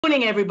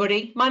Morning,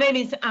 everybody. My name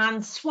is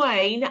Ann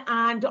Swain,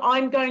 and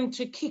I'm going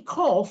to kick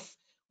off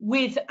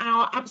with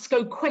our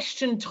APSCo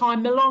question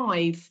time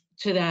live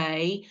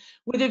today,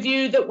 with a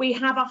view that we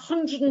have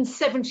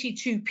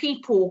 172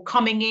 people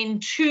coming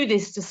into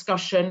this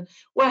discussion,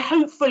 where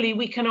hopefully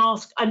we can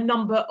ask a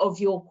number of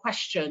your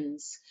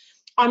questions.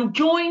 I'm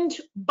joined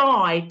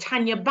by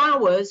Tania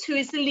Bowers, who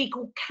is the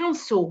legal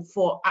counsel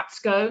for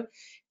APSCo,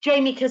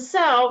 Jamie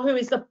Cassell, who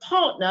is the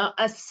partner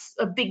at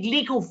a big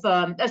legal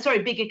firm,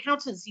 big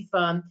accountancy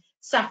firm,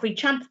 Saffery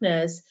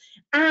Champness,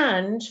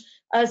 and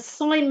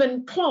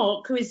Simon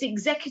Clarke, who is the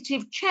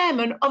executive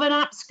chairman of an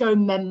APSCo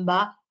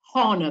member,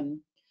 Harnham.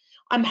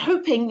 I'm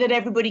hoping that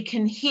everybody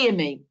can hear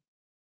me.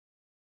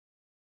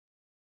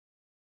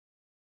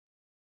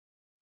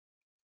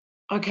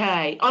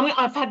 Okay,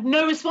 I've had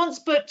no response,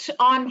 but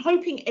I'm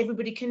hoping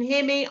everybody can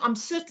hear me. I'm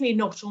certainly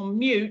not on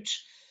mute.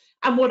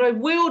 And what I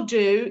will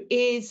do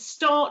is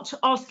start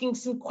asking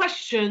some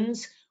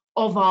questions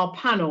of our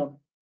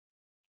panel.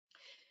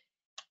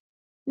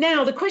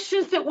 Now, the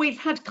questions that we've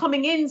had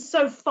coming in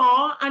so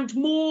far, and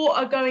more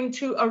are going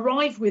to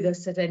arrive with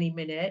us at any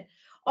minute,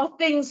 are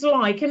things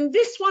like, and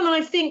this one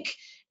I think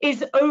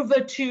is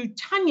over to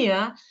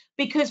Tania,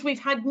 because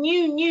we've had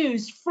new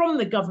news from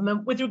the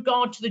government with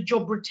regard to the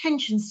job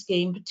retention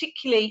scheme,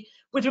 particularly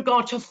with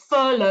regard to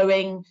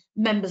furloughing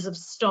members of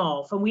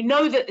staff. And we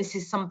know that this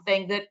is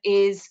something that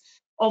is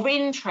of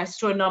interest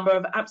to a number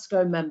of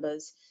APSCo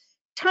members.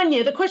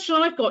 Tania, the question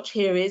I've got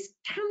here is,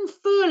 can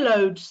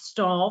furloughed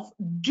staff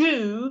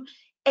do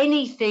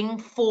anything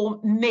for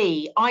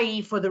me,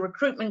 i.e. for the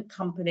recruitment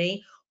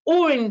company,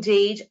 or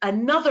indeed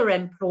another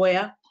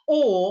employer,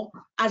 or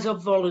as a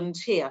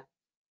volunteer?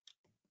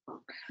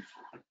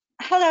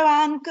 Hello,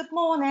 Anne. Good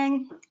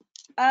morning.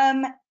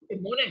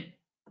 Good morning.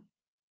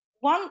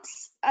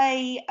 Once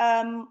a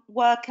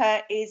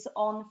worker is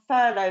on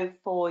furlough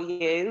for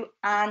you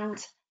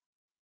and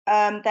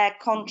their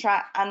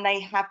contract, and they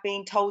have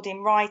been told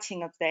in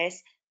writing of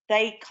this,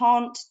 they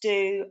can't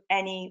do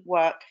any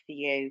work for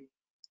you.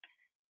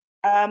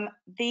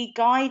 The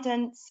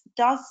guidance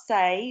does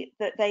say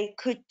that they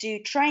could do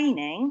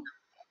training,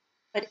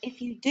 but if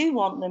you do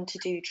want them to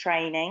do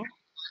training,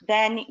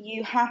 then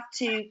you have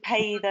to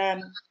pay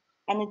them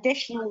an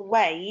additional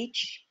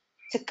wage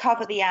to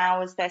cover the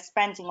hours they're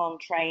spending on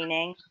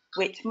training,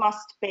 which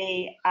must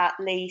be at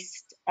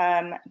least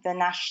the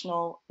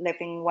national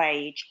living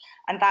wage,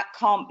 and that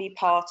can't be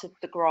part of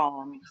the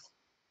grant.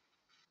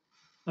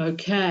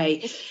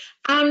 Okay,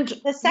 and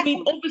the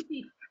second,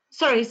 obviously,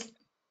 sorry,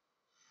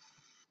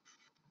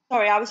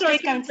 I was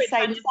just going to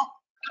say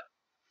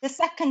the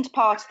second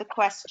part of the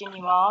question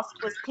you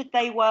asked was, could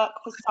they work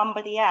for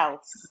somebody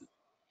else?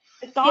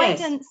 The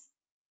guidance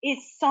is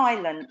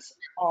silent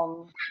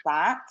on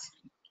that.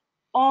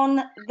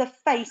 On the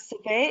face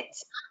of it,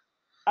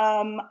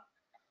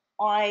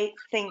 I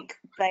think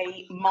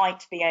they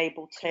might be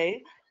able to.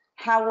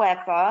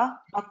 However,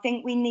 I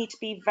think we need to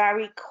be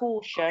very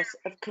cautious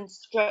of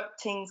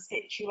constructing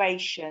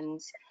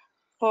situations.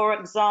 For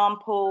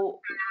example,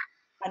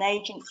 an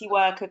agency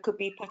worker could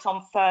be put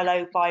on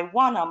furlough by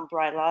one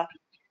umbrella,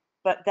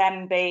 but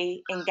then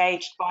be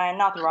engaged by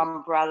another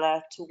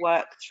umbrella to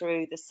work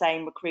through the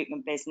same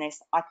recruitment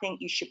business. I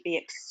think you should be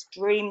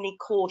extremely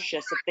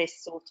cautious of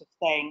this sort of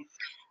thing,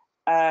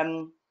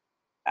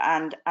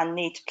 and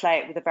need to play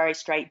it with a very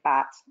straight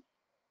bat.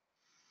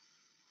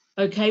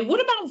 Okay,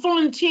 what about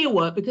volunteer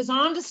work? Because I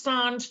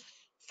understand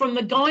from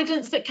the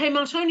guidance that came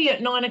out only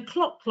at 9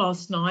 o'clock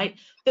last night,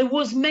 there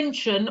was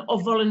mention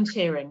of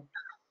volunteering.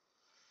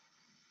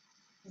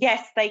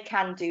 Yes, they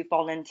can do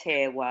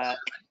volunteer work,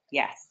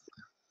 yes.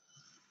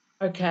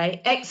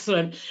 Okay,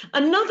 excellent.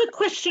 Another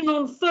question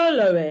on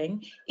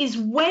furloughing is,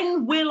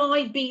 when will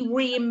I be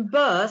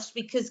reimbursed,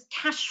 because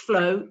cash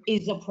flow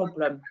is a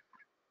problem?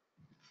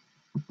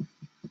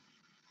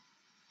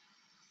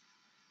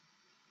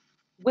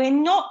 We're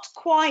not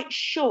quite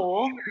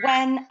sure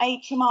when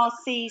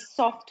HMRC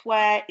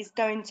software is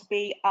going to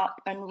be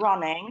up and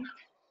running.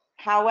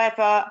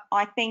 However,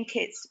 I think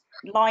it's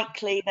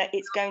likely that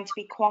it's going to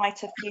be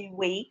quite a few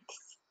weeks.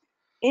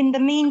 In the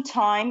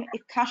meantime,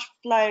 if cash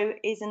flow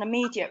is an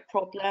immediate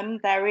problem,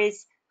 there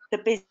is the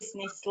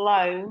business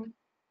loan,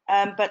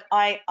 but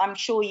I'm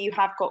sure you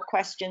have got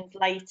questions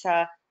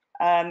later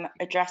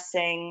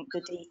addressing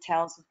the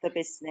details of the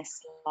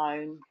business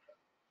loan.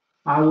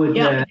 I would.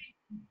 Yeah.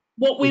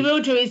 What we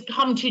will do is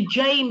come to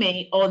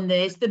Jamie on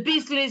this. The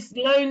business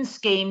loan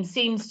scheme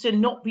seems to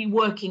not be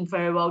working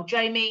very well.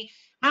 Jamie,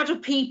 how do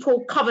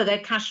people cover their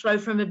cash flow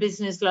from a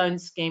business loan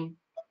scheme?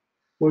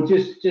 Well,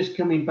 just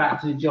coming back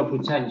to the job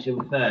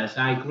retention first,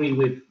 I agree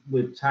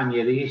with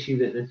Tania. The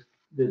issue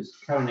that's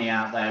currently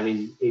out there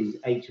is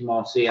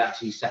HMRC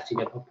actually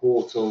setting up a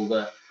portal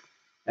that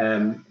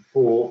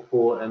for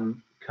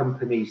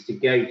companies to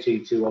go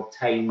to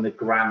obtain the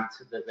grant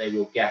that they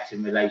will get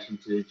in relation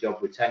to the job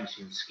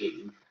retention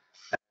scheme.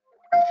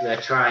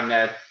 They're trying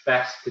their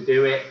best to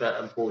do it, but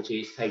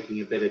unfortunately it's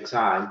taking a bit of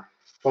time.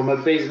 From a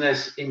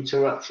business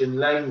interruption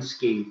loan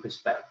scheme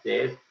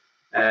perspective,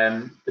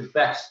 The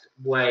best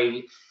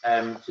way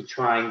to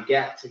try and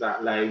get to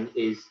that loan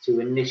is to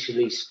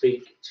initially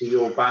speak to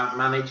your bank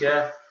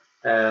manager.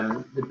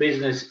 The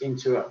business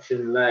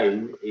interruption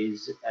loan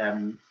is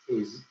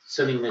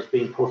something that's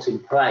been put in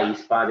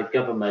place by the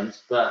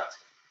government, but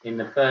in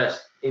the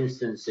first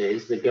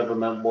instances, the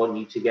government want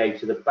you to go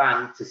to the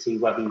bank to see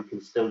whether you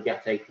can still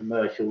get a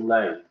commercial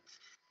loan.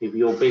 If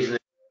your business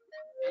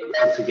is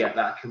able to get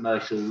that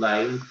commercial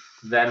loan,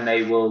 then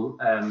they will,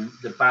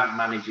 the bank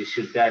manager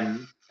should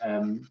then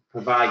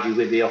provide you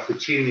with the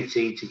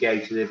opportunity to go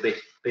to the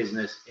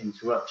business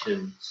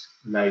interruptions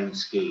loan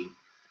scheme.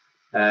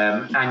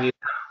 And you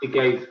have to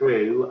go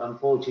through,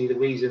 unfortunately, the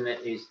reason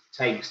that it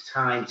takes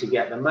time to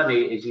get the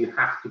money is you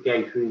have to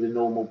go through the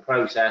normal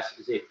process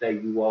as if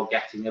you are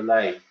getting a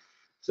loan.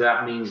 So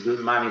that means the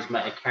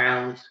management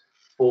account,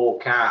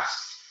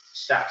 forecasts,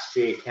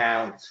 statutory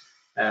account,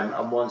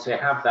 and once they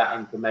have that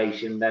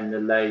information, then the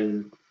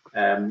loan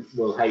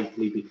will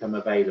hopefully become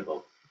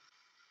available.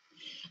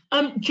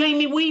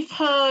 Jamie, we've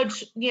heard,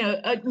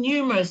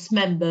 numerous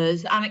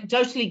members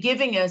anecdotally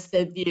giving us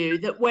their view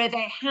that where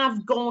they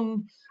have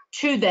gone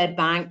to their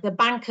bank, the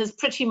bank has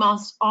pretty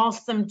much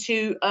asked them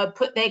to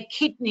put their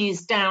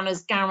kidneys down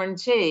as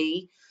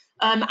guarantee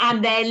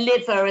and their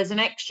liver as an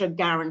extra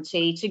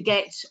guarantee to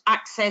get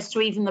access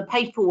to even the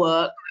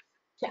paperwork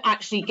to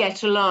actually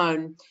get a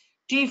loan.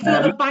 Do you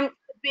feel the banks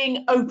are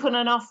being open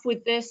enough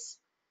with this?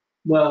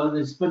 Well,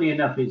 it's funny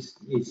enough,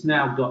 it's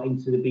now got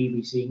into the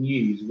BBC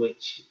News,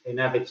 which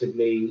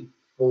inevitably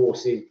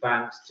forces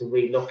banks to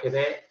relook at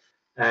it.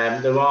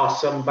 There are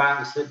some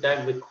banks that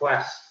don't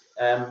request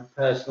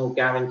personal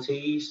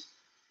guarantees,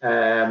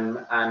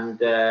 and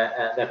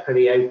they're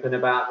pretty open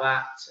about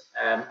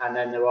that. And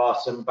then there are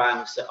some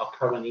banks that are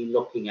currently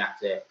looking at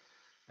it.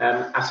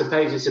 I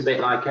suppose it's a bit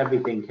like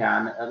everything,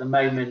 Ann. At the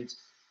moment,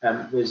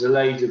 there's a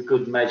load of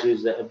good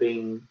measures that are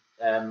being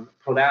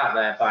put out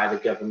there by the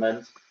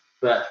government,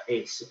 but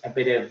it's a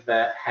bit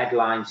of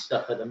headline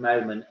stuff at the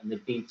moment, and the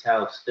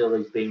detail still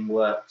is being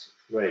worked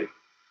through.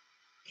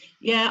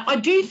 Yeah, I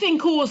do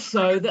think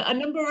also that a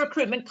number of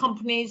recruitment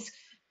companies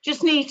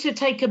just need to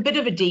take a bit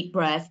of a deep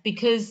breath,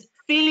 because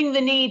feeling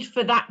the need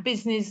for that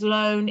business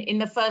loan in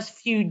the first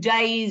few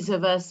days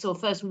of us, or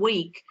first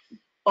week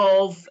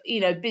of,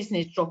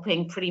 business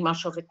dropping pretty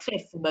much off a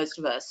cliff for most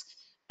of us,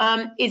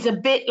 is a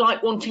bit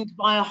like wanting to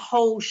buy a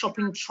whole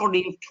shopping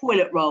trolley of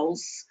toilet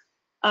rolls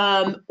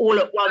all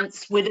at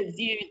once, with a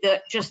view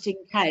that just in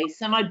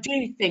case. And I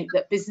do think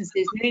that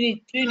businesses do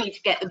need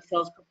to get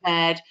themselves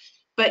prepared.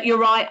 But you're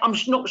right, I'm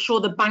not sure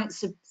the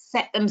banks have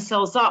set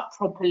themselves up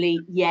properly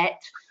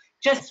yet.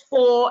 Just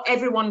for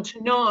everyone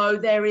to know,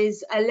 there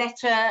is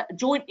a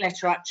joint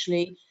letter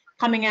actually,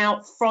 coming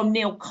out from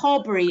Neil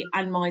Carberry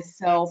and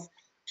myself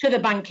to the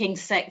banking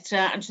sector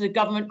and to the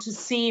government to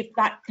see if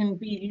that can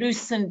be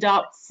loosened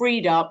up,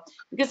 freed up,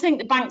 because I think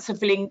the banks are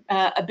feeling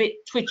a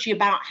bit twitchy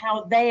about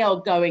how they are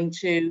going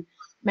to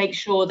make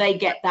sure they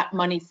get that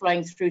money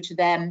flowing through to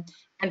them,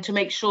 and to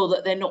make sure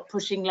that they're not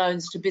pushing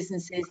loans to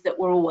businesses that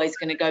were always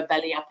going to go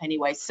belly up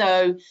anyway.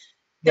 So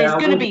there's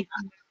going to be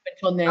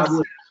on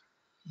this.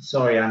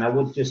 Sorry, Anne, I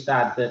would just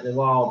add that there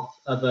are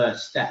other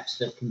steps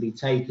that can be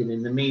taken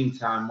in the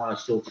meantime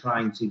whilst you're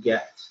trying to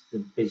get the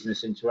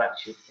business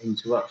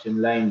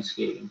interruption loan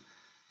scheme,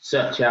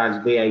 such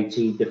as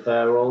VAT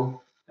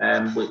deferral,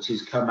 which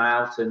has come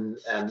out, and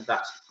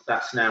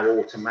that's now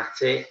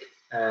automatic.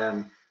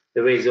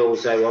 There is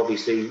also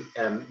obviously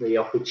the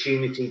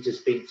opportunity to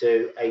speak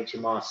to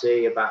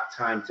HMRC about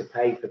time to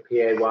pay for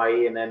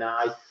PAYE and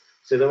NI.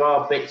 So there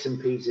are bits and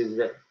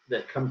pieces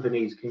that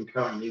companies can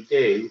currently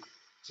do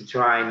to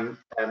try and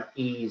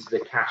ease the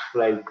cash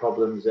flow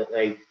problems that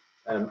they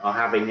are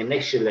having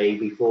initially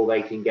before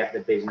they can get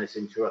the business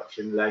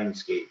interruption loan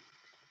scheme.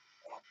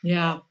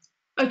 Yeah.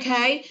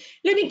 Okay,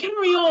 let me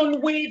carry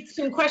on with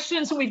some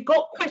questions. So we've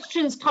got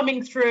questions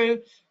coming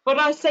through, but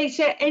I say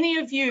to any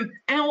of you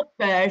out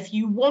there, if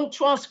you want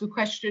to ask a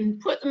question,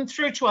 put them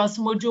through to us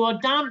and we'll do our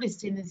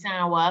damnedest in this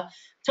hour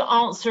to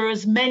answer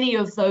as many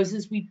of those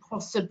as we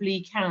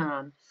possibly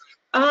can.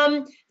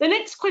 The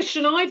next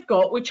question I've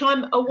got, which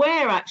I'm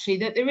aware actually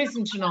that there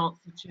isn't an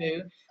answer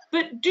to,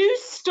 but do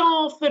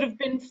staff that have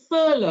been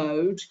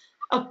furloughed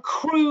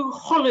accrue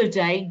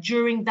holiday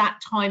during that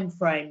time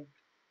frame?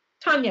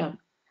 Tania.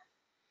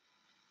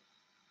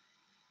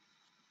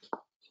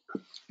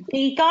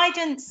 The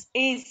guidance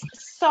is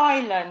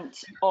silent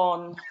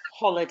on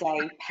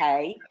holiday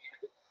pay,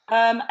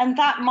 and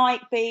that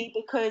might be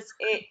because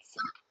it's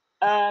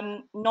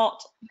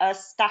not a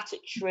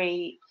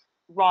statutory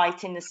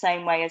right in the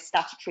same way as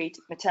statutory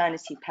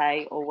maternity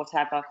pay or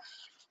whatever.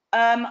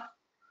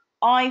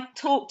 I've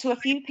talked to a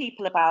few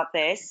people about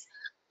this.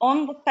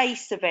 On the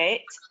face of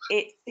it,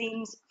 it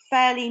seems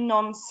fairly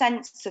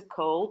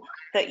nonsensical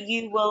that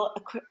you will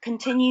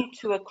continue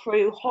to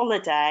accrue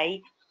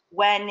holiday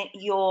when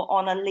you're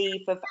on a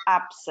leave of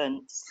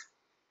absence.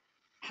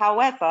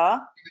 However,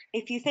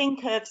 if you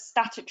think of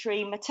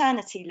statutory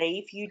maternity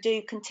leave, you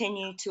do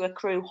continue to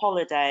accrue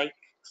holiday.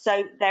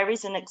 So there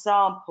is an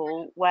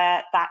example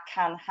where that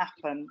can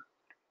happen.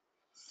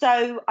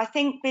 So I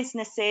think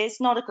businesses,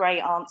 not a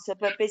great answer,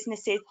 but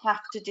businesses have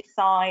to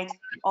decide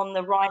on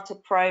the right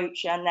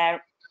approach, and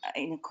they're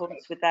in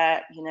accordance with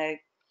their,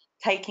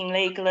 taking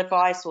legal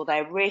advice, or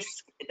their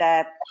risk,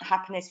 their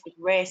happiness with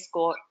risk,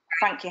 or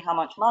frankly how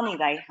much money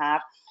they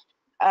have,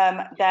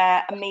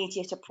 their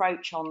immediate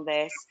approach on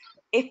this.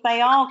 If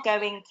they are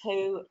going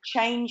to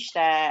change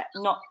their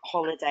not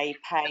holiday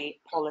pay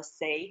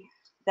policy,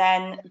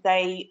 then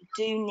they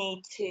do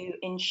need to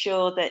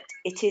ensure that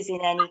it is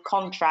in any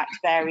contract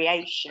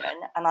variation,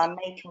 and I'm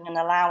making an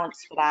allowance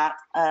for that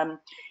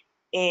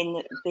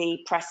in the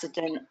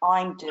precedent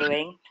I'm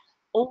doing.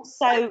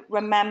 Also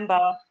remember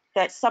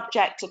that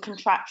subject to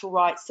contractual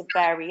rights of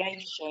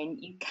variation,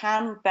 you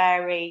can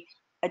vary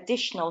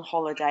additional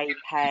holiday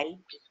pay.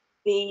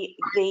 The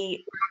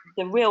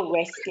real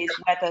risk is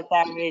whether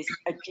there is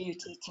a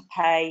duty to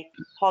pay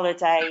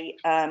holiday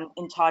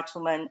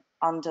entitlement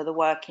under the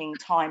working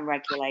time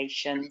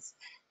regulations.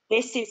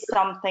 This is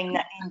something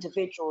that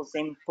individuals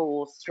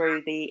enforce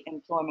through the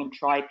employment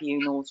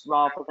tribunals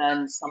rather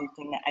than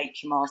something that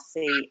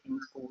HMRC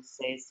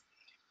enforces.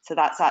 So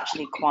that's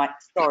actually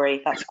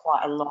that's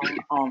quite a long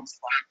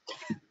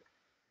answer.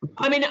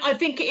 I mean, I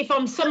think if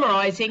I'm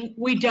summarising,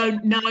 we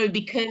don't know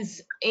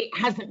because it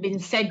hasn't been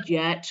said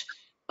yet.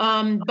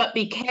 But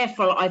be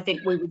careful, I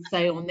think we would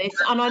say on this.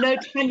 And I know,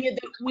 Tania,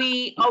 that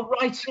we are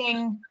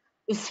writing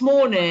this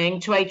morning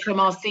to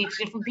HMRC,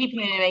 to different people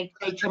in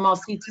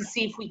HMRC, to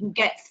see if we can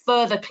get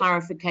further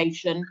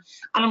clarification.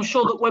 And I'm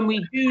sure that when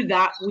we do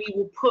that, we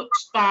will put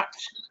that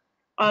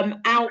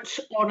out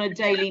on a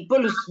daily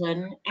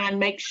bulletin and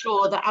make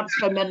sure that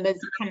APSCo members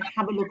can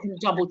have a look and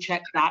double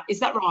check that. Is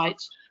that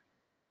right?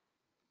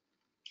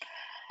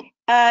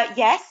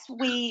 Yes,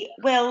 we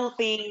will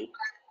be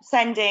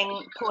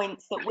sending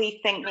points that we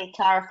think need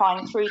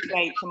clarifying through to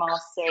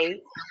HMRC.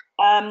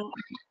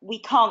 We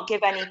can't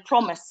give any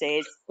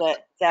promises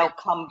that they'll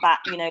come back.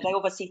 They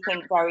obviously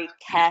think very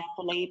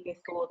carefully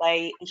before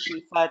they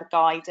issue further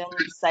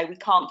guidance. So we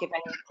can't give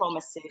any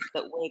promises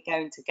that we're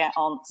going to get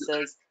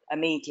answers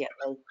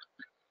immediately.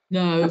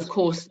 No, of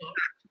course not.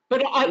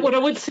 But what I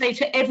would say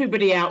to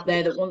everybody out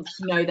there that wants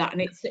to know that,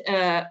 and it's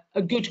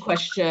a good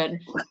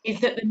question, is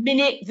that the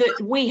minute that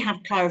we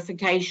have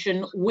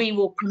clarification, we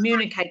will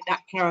communicate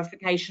that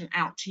clarification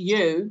out to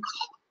you.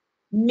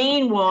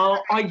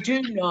 Meanwhile, I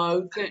do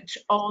know that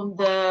on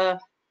the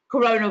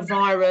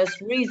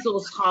coronavirus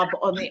resource hub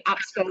on the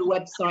APSCo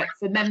website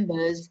for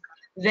members,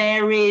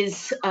 there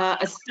is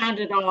a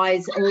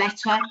standardised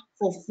letter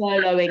for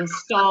furloughing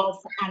staff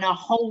and a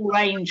whole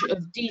range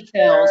of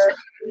details,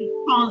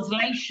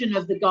 translation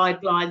of the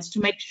guidelines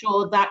to make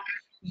sure that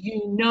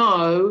you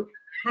know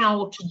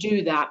how to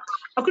do that.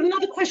 I've got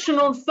another question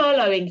on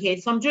furloughing here,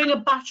 so I'm doing a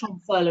batch on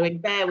furloughing,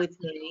 bear with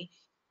me.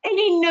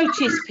 Any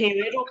notice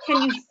period, or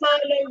can you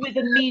furlough with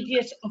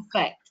immediate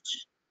effect?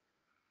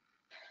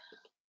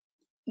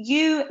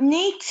 You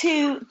need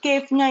to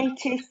give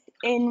notice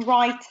in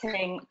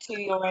writing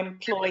to your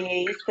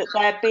employees that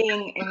they're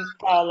being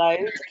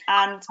furloughed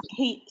and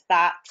keep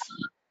that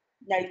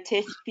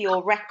notice for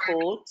your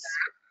records.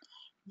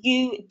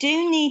 You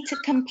do need to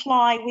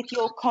comply with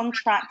your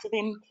contract of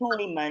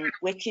employment,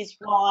 which is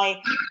why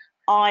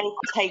I've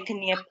taken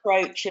the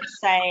approach of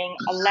saying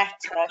a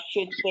letter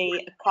should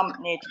be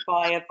accompanied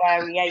by a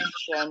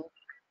variation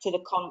to the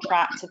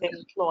contract of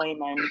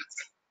employment.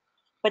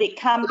 But it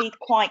can be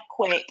quite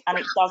quick and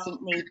it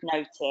doesn't need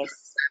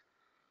notice.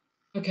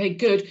 Okay,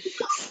 good.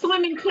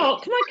 Simon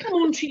Clarke, can I come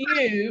on to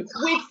you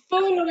with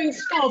furloughing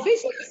staff?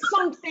 Is it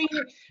something,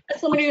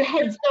 as someone who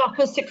heads up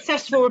a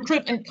successful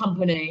recruitment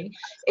company,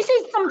 is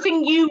it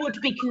something you would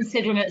be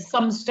considering at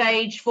some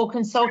stage for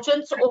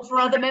consultants or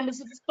for other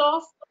members of the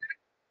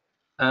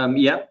staff?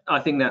 Yeah, I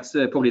think that's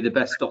probably the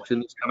best option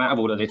that's come out of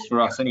all of this for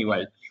us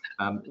anyway.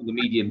 In the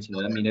medium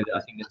term, I think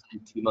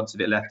there's 2 months of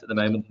it left at the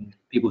moment, and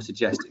people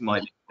suggest it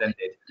might be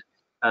extended.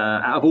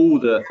 Out of all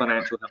the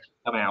financial help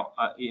that's come out,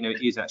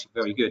 it is actually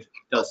very good. It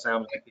does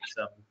sound like it's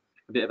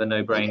a bit of a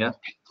no-brainer.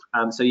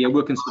 So yeah,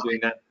 we're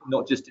considering that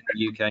not just in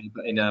the UK,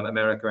 but in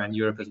America and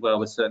Europe as well,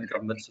 with certain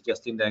governments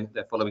suggesting they're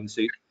following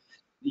suit.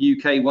 The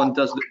UK one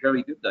does look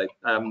very good though,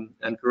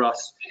 and for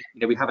us,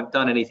 we haven't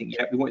done anything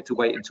yet. We wanted to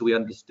wait until we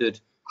understood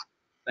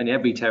in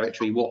every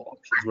territory what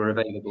options were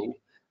available.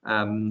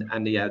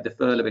 And the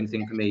furloughing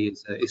thing for me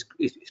is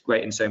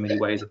great in so many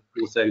ways. It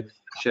also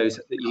shows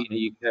that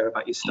you care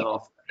about your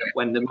staff.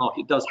 When the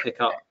market does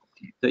pick up,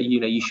 that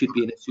you should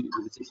be in a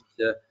suitable position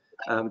to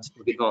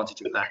take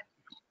advantage of that.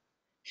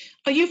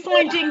 Are you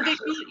finding that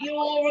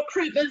your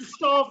recruitment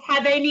staff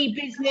have any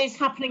business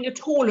happening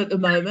at all at the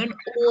moment,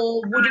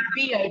 or would it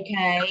be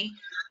okay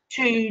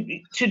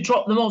to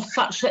drop them off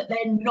such that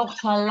they're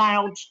not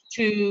allowed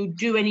to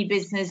do any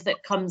business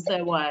that comes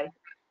their way?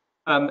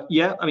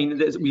 Yeah,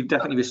 we've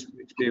definitely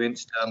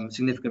experienced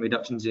significant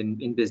reductions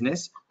in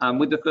business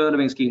with the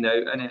furloughing scheme,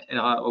 though, and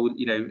I would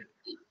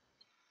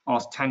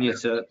ask Tania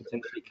to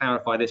potentially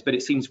clarify this, but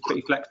it seems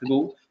pretty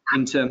flexible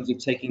in terms of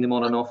taking them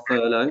on and off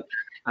furlough.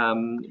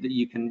 That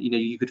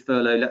you could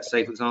furlough, let's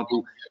say, for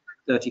example,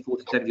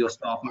 30–40% of your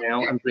staff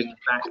now and bring them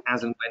back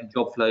as and when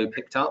job flow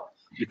picked up.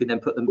 you can then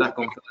put them back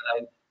on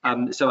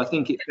furlough. So I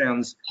think it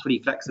sounds pretty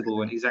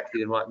flexible and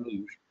exactly the right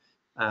move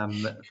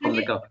from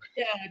the government.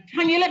 Yeah,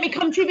 Tania, let me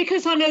come to you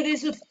because I know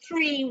there's a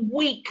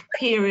 3-week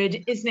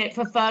period, isn't it,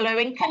 for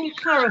furloughing? Can you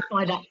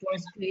clarify that for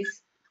us,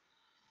 please?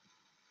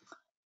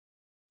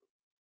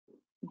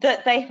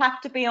 That they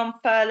have to be on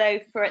furlough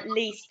for at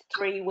least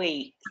 3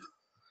 weeks.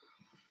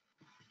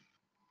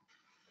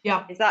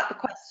 Yeah. Is that the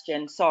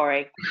question?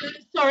 Sorry.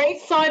 Sorry,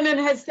 Simon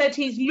has said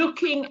he's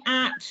looking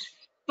at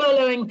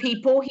furloughing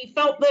people. He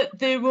felt that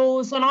the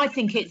rules, and I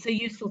think it's a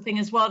useful thing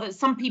as well, that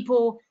some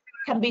people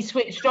can be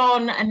switched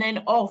on and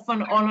then off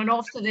and on and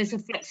off, so there's a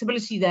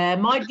flexibility there.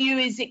 My view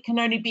is it can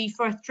only be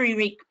for a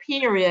 3-week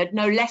period,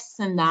 no less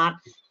than that.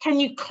 Can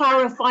you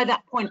clarify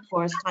that point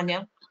for us,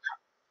 Tania?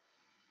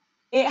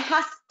 It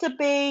has to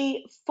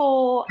be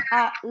for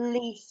at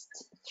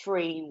least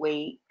 3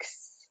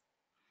 weeks.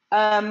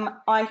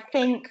 I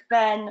think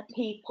then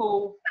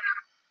people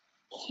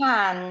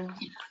can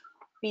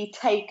be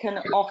taken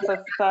off of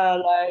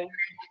furlough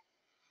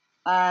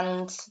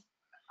and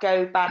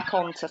go back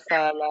onto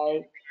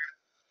furlough.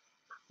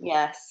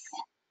 Yes.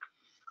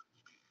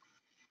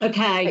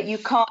 Okay. But you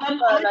can't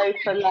furlough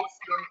for less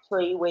than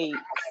 3 weeks.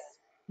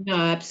 No,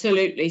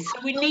 absolutely. So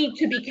we need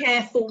to be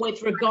careful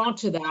with regard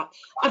to that.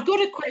 I've got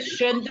a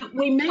question that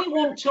we may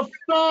want to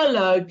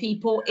furlough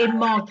people in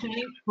March and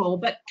April,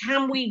 but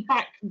can we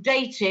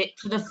backdate it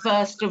to the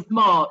 1st of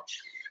March?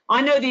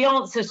 I know the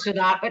answer to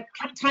that, but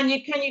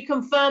Tania, can you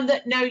confirm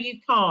that no, you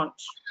can't?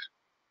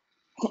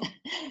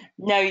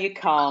 No, you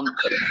can't.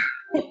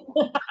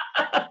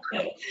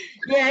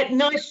 Yeah,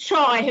 nice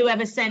try,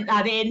 whoever sent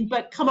that in,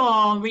 but come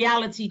on,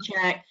 reality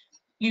check.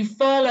 You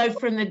furlough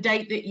from the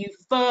date that you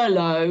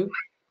furlough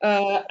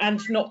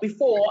and not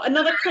before.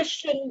 Another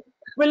question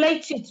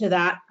related to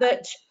that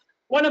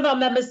one of our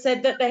members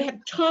said that they had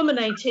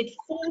terminated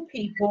 4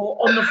 people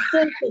on the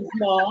 4th of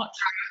March.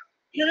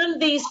 Can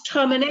these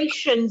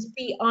terminations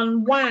be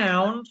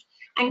unwound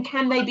and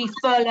can they be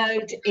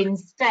furloughed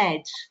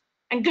instead?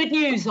 And good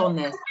news on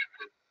this.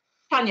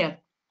 Tania.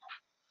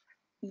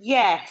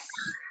 Yes.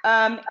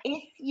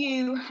 If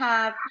you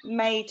have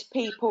made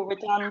people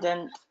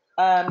redundant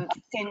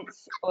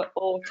since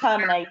or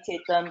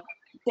terminated them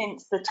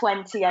since the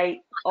 28th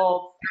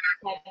of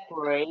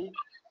February,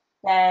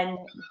 then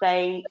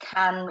they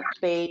can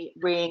be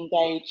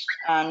re-engaged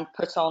and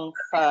put on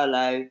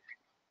furlough.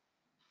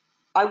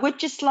 I would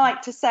just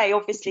like to say,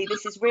 obviously,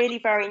 this is really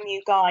very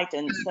new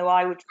guidance, so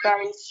I would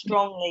very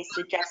strongly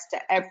suggest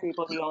to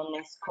everybody on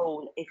this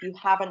call, if you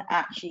haven't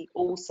actually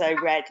also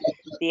read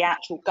the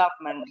actual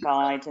government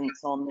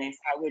guidance on this,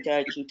 I would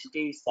urge you to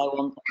do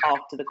so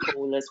after the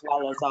call, as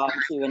well as our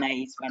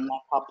Q&As when they're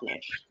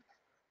published.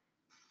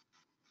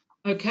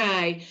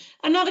 Okay,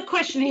 another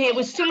question here.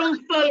 We're still on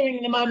furloughing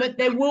at the moment.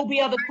 There will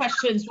be other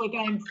questions we're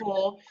going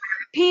for.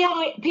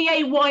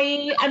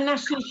 PAYE and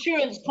national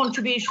insurance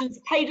contributions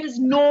paid as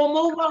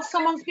normal while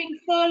someone's being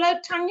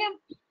furloughed, Tania?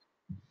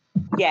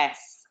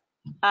 Yes,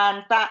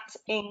 and that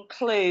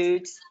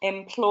includes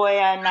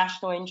employer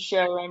national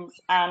insurance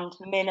and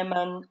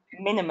minimum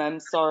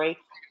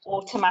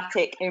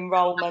automatic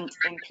enrolment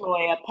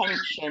employer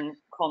pension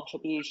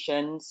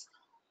contributions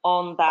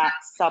on that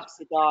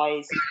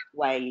subsidised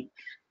wage.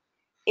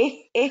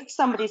 If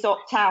somebody's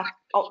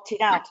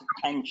opted out of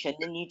pension,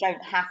 then you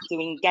don't have to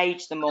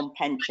engage them on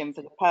pension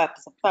for the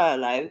purpose of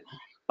furlough.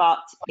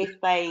 But if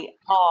they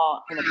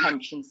are in a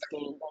pension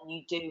scheme, then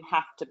you do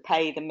have to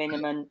pay the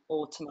minimum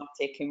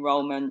automatic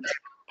enrolment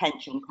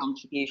pension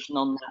contribution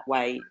on that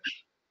wage.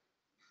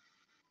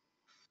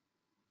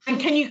 And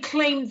can you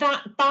claim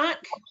that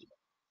back?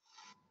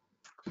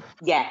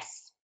 Yes.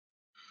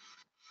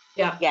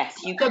 Yeah. Yes,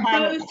 you So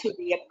can both to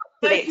the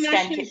extent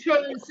national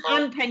insurance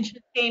and pension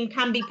scheme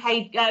can be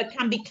paid,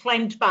 can be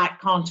claimed back,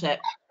 can't it?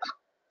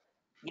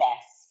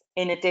 Yes,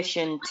 in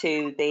addition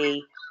to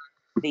the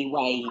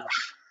wage.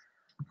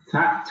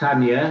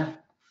 Tania,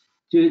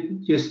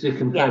 just to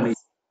confirm,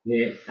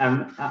 Yes.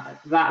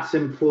 that's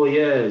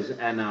employers'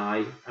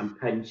 NI and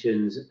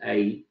pensions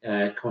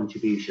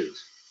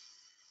contributions.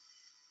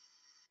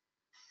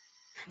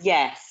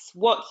 Yes.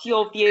 What's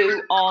your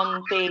view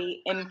on the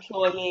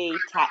employee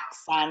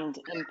tax and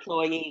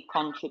employee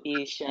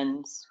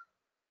contributions?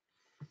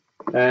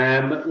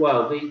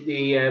 Well,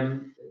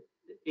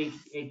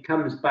 it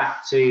comes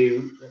back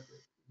to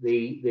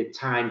the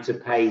time to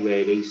pay,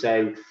 really.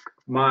 So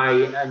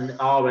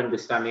our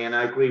understanding, and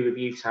I agree with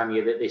you,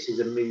 Tania, that this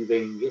is a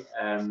moving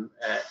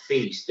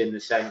feast in the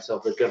sense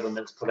of the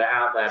government's put it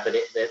out there, but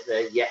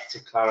they're yet to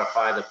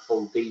clarify the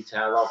full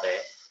detail of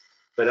it.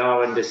 But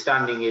our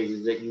understanding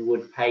is that you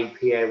would pay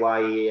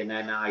PAYE and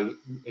NI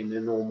in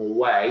the normal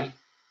way,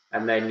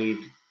 and then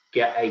you'd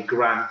get a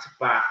grant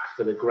back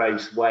for the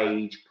gross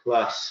wage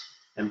plus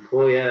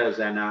employers'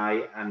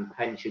 NI and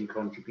pension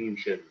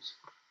contributions.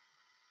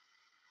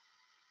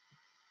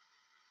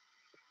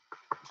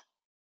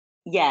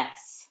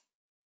 Yes.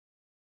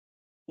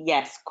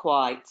 Yes,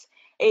 quite.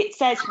 It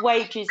says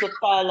wages of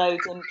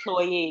furloughed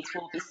employees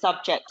will be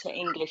subject to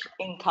English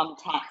income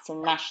tax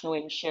and national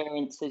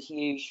insurance as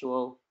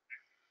usual.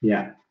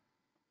 Yeah.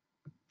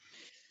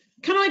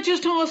 Can I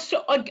just ask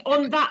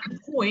on that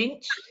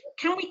point,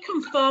 can we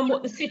confirm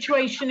what the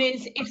situation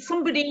is if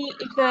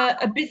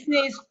a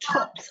business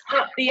tops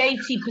up the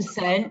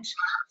 80%,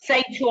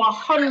 say to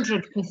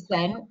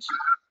 100%,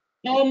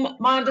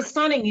 my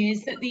understanding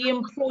is that the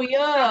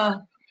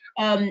employer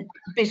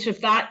bit of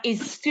that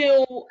is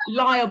still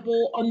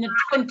liable on the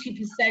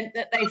 20%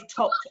 that they've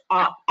topped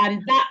up,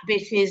 and that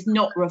bit is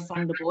not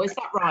refundable. Is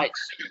that right?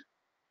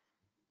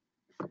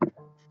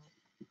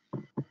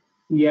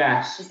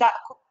 Yes. Is that,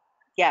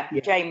 yeah,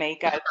 Jamie,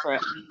 go for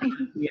it.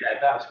 Yeah,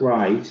 that's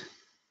right.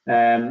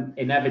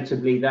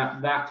 Inevitably,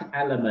 that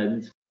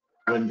element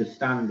of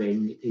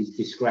understanding is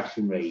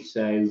discretionary.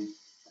 So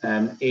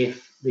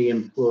if the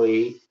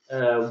employee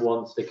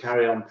wants to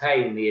carry on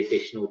paying the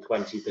additional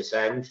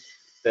 20%,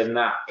 then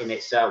that in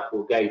itself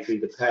will go through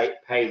the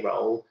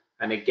payroll,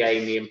 and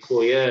again the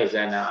employer's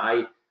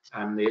NI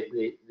and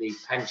the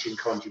pension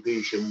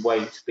contribution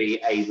won't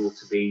be able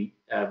to be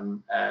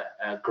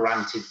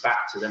granted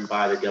back to them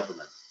by the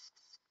government.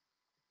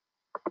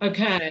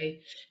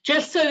 Okay,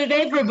 just so that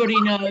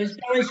everybody knows,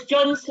 Boris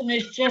Johnson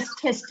has just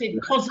tested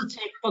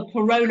positive for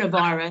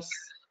coronavirus,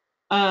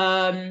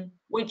 and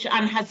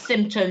has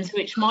symptoms,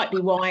 which might be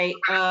why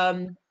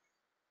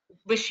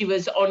Rishi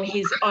was on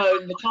his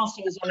own, the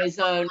Chancellor was on his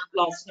own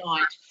last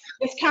night.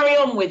 Let's carry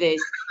on with this.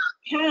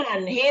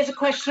 Here's a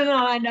question, and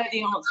I know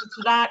the answer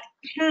to that.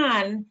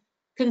 Can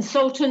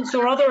consultants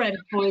or other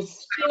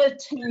employees still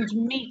attend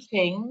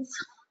meetings,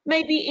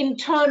 maybe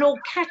internal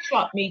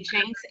catch-up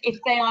meetings, if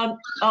they are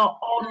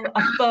on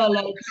a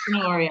furloughed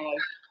scenario?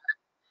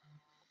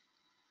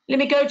 Let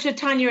me go to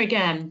Tania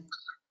again.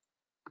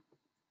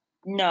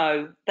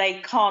 No,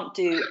 they can't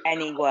do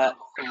any work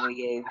for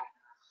you,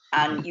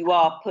 and you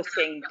are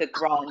putting the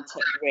grant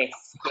at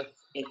risk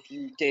if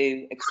you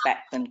do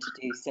expect them to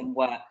do some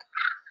work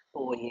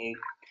for you.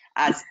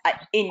 As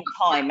in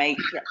time,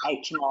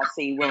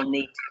 HMRC will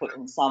need to put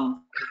in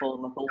some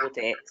form of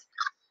audit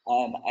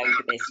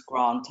over this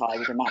grant, I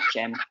would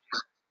imagine.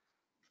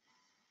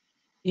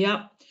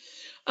 Yeah.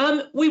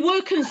 We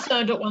were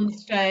concerned at one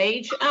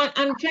stage,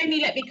 and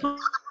Jamie, let me come.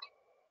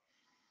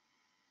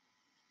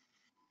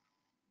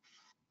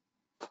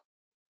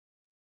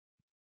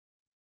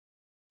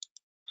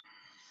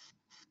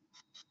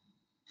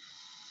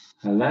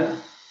 Hello?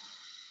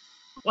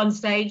 One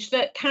stage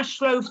that cash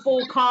flow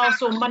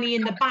forecast or money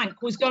in the bank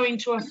was going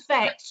to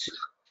affect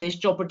this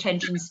job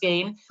retention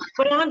scheme,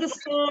 but I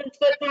understand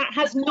that that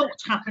has not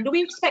happened. Are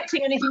we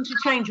expecting anything to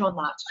change on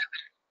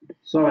that?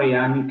 Sorry,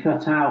 Anne, you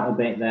cut out a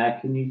bit there.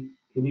 Can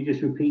you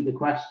just repeat the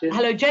question?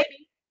 Hello,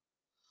 Jamie.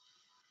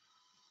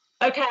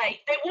 Okay,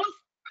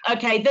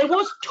 there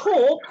was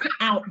talk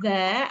out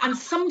there and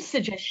some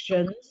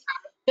suggestions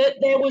that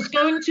there was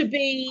going to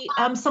be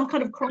some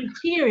kind of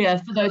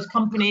criteria for those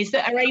companies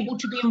that are able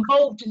to be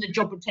involved in the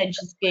job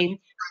retention scheme,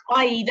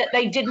 i.e. that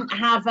they didn't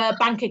have a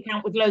bank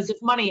account with loads of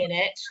money in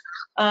it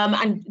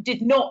and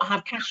did not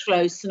have cash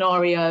flow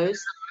scenarios.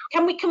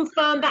 Can we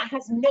confirm that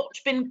has not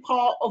been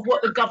part of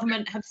what the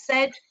government have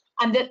said,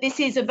 and that this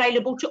is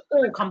available to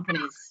all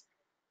companies?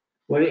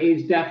 Well, it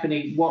is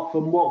definitely,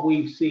 from what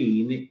we've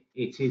seen,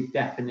 it is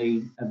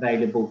definitely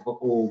available for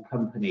all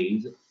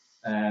companies.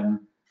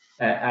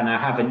 And I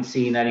haven't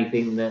seen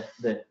anything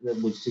that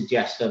would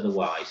suggest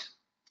otherwise.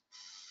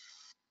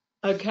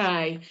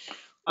 Okay.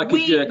 I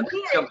could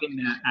jump in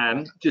there,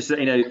 Anne, just so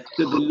you know,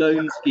 the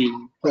loan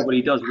scheme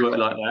probably does work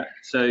like that.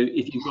 So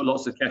if you've got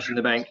lots of cash in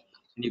the bank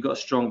and you've got a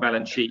strong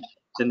balance sheet,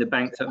 then the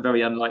banks are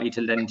very unlikely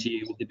to lend to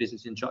you with the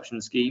business interruption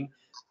scheme.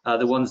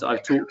 The ones that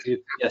I've talked to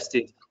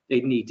suggested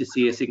they need to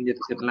see a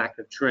significant lack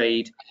of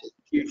trade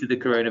due to the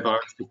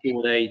coronavirus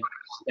before they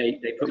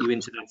put you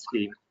into that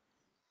scheme.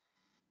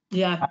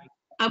 Yeah.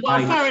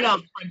 Well, fair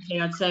enough, frankly,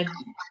 I'd say.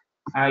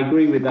 I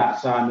agree with that,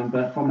 Simon,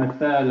 but from a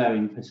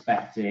furloughing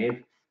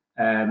perspective,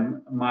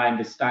 my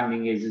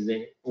understanding is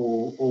that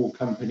all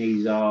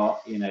companies are,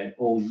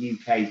 all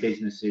UK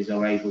businesses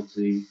are able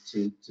to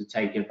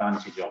take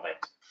advantage of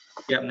it.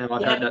 Yep, no,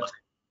 I've heard that.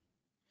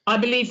 I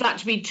believe that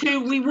to be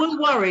true. We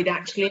were worried,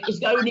 actually, it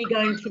was only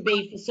going to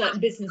be for certain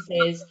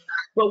businesses,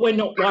 but we're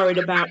not worried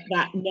about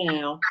that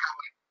now.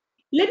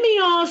 Let me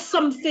ask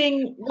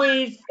something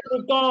with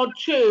regard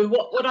to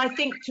what I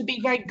think to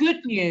be very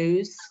good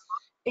news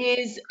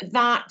is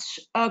that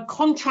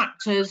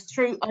contractors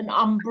through an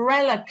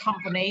umbrella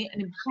company, an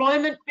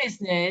employment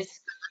business,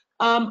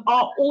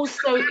 are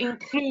also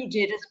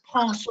included as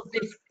part of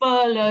this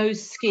furlough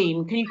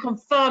scheme. Can you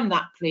confirm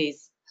that,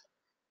 please?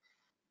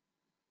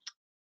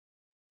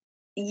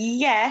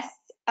 Yes,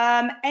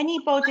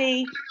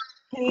 anybody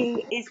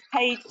who is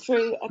paid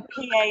through a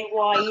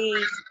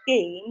PAYE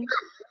scheme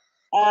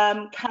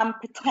can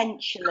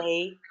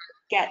potentially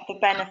get the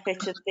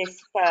benefit of this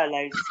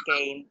furlough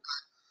scheme.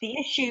 The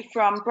issue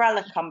for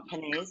umbrella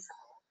companies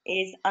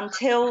is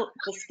until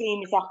the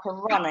scheme is up and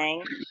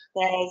running,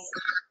 there's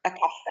a cash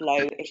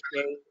flow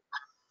issue.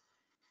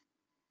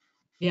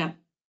 Yeah,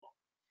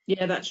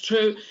 that's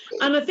true.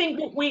 And I think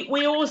what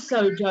we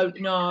also don't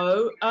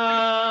know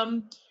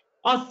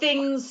are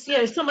things, you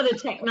know, some of the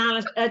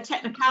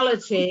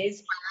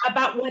technicalities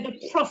about whether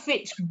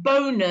profit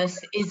bonus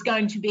is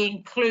going to be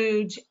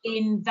included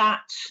in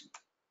that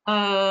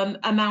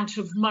amount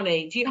of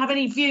money. Do you have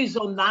any views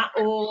on that,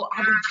 or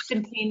have you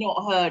simply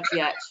not heard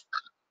yet?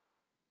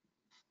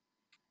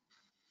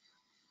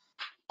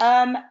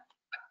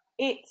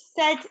 It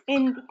said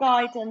in the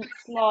guidance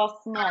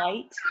last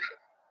night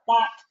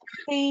that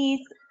fees,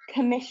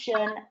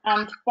 commission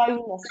and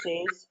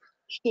bonuses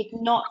should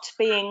not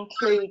be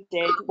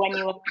included when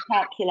you are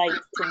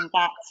calculating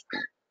that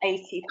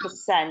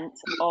 80%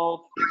 of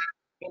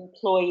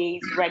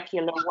employees'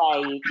 regular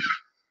wage.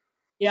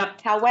 Yeah.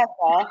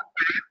 However,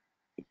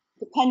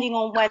 depending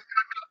on whether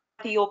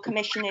your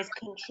commission is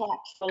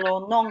contractual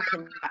or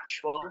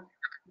non-contractual,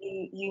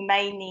 you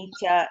may need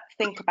to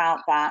think about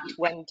that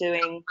when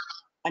doing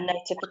a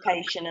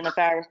notification and a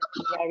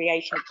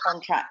variation of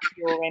contract to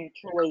your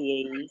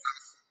employees,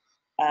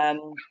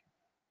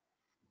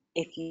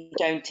 if you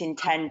don't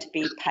intend to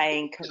be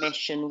paying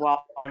commission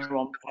while you're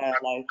on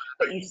furlough,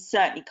 but you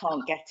certainly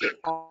can't get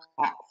it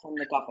back from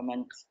the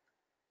government.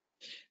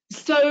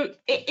 So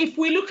if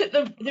we look at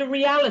the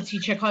reality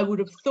check, I would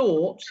have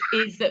thought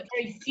is that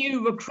very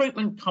few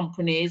recruitment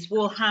companies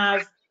will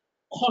have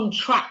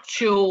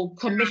contractual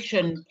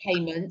commission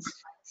payments.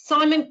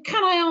 Simon,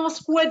 can I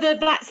ask whether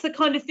that's the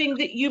kind of thing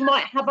that you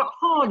might have at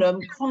Harnham,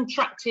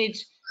 contracted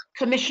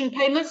commission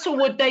payments, or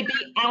would they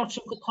be out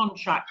of the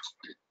contract?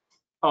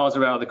 Ours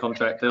are out of the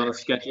contract. They're on a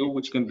schedule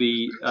which can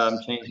be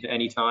changed at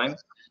any time.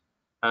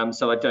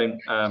 So I don't,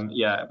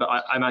 yeah, but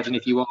I imagine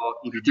if you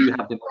do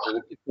have them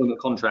on a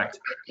contract,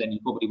 then you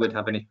probably would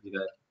have an issue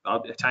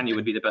there. Tania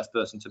would be the best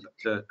person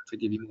to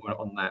give you more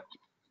on that.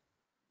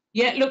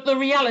 Yeah, look, the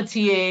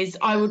reality is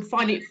I would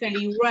find it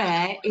fairly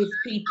rare if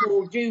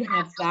people do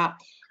have that.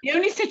 The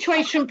only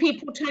situation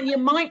people, Tania,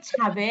 might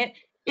have it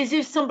is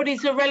if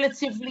somebody's a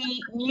relatively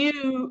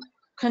new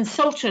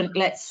consultant,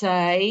 let's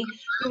say,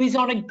 who is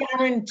on a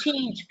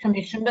guaranteed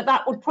commission, but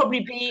that would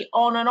probably be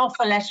on an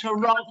offer letter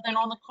rather than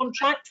on the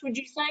contract, would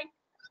you say?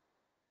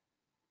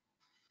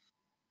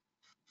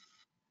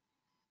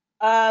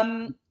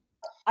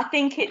 I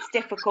think it's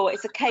difficult.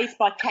 It's a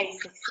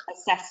case-by-case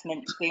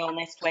assessment, to be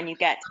honest, when you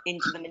get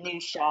into the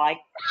minutiae.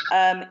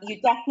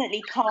 You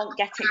definitely can't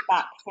get it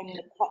back from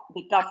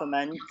the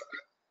government.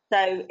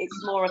 So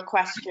it's more a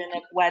question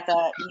of whether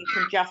you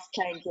can just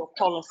change your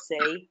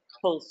policy,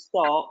 full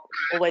stop,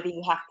 or whether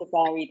you have to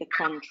vary the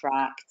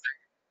contract.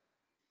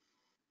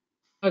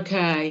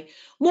 Okay.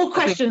 More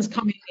questions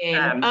coming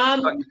in.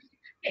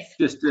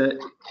 Just to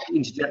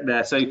interject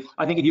there. So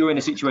I think if you're in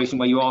a situation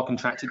where you are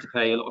contracted to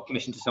pay a lot of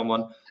commission to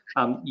someone,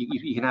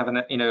 you can have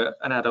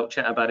an adult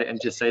chat about it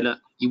and just say, look,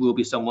 you will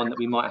be someone that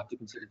we might have to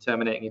consider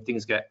terminating if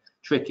things get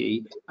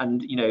tricky.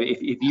 And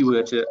if you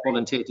were to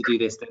volunteer to do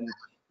this, then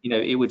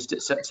it would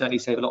certainly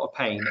save a lot of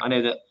pain. I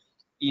know that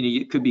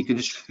it could be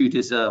construed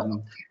as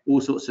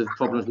all sorts of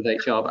problems with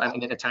HR, but I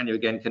think Tania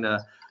again can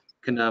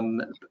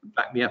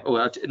back me up,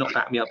 or not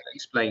back me up, but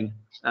explain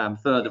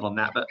further on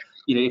that. But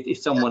if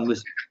someone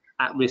was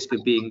at risk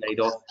of being laid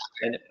off,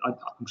 then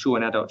I'm sure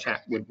an adult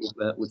chat would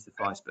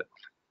suffice. But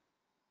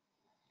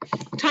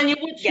Tania,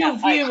 what's your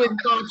view with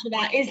regard to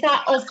that? Is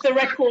that off the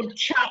record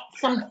chat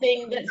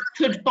something that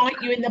could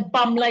bite you in the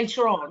bum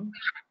later on?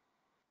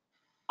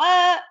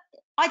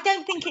 I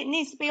don't think it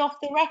needs to be off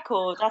the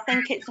record. I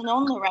think it's an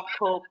on the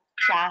record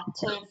chat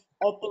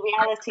of the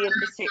reality of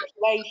the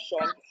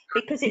situation,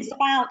 because it's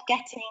about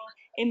getting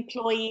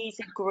employees'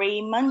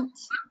 agreement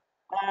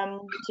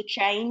to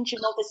change,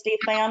 and obviously if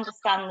they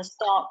understand the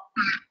stark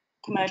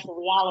commercial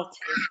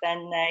realities,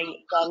 then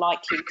they're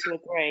likely to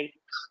agree.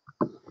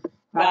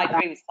 But I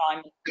agree with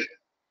Simon.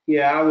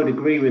 Yeah, I would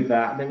agree with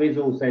that. There is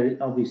also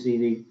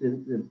obviously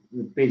the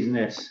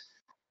business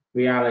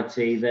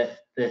reality that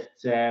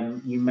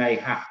you may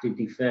have to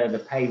defer the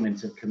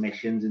payment of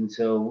commissions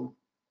until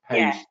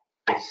post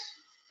this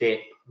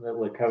dip that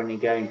we're currently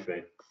going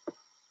through.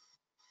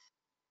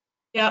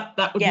 Yeah,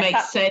 that would make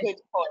sense. A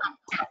good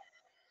point.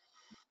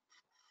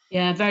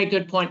 Yeah, very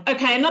good point.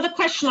 Okay, another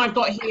question I've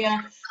got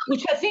here,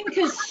 which I think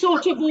has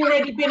sort of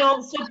already been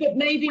answered, but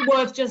maybe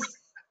worth just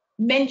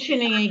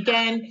mentioning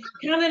again.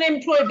 Can an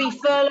employee be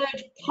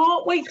furloughed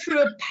partway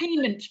through a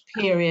payment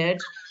period?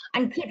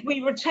 And could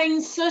we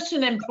retain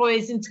certain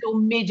employees until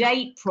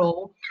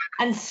mid-April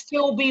and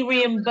still be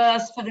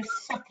reimbursed for the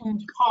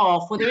second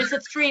half? Well, there is a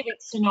 3-week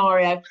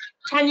scenario.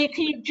 Tania,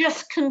 can you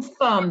just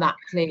confirm that,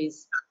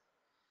 please?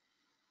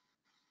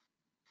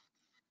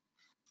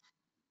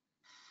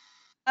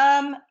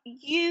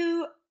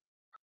 You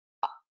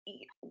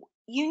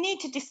need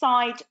to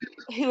decide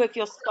who of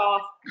your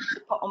staff to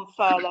put on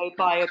furlough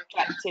by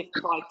objective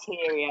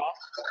criteria.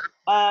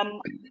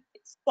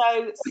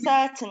 So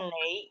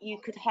certainly you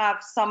could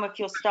have some of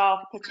your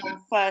staff put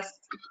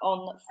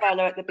on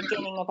furlough at the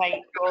beginning of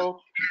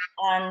April,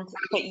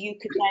 but you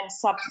could then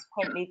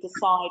subsequently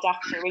decide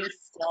after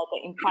Easter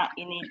that in fact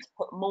you need to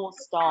put more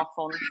staff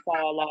on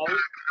furlough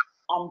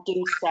and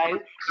do so.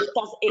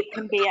 It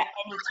can be at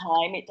any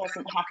time. It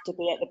doesn't have to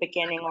be at the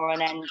beginning or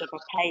an end of a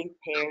pay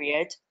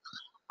period.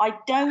 I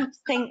don't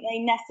think they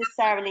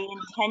necessarily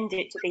intend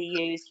it to be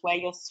used where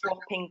you're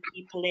swapping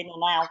people in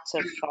and out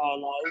of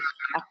furlough.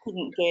 I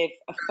couldn't give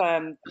a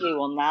firm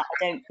view on that.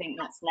 I don't think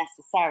that's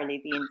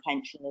necessarily the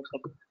intention of the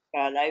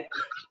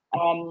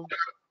furlough.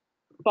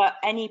 But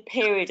any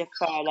period of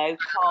furlough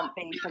can't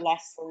be for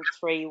less than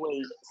 3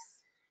 weeks.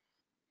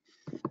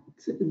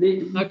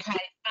 Okay,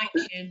 thank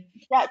you.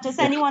 Yeah, does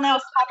anyone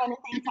else have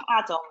anything to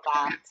add on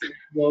that?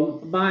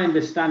 Well, my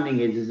understanding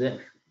is that,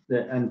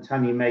 and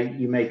Tania,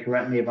 you may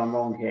correct me if I'm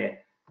wrong here,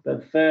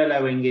 but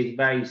furloughing is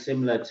very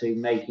similar to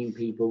making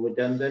people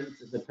redundant.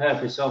 The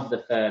purpose of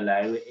the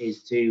furlough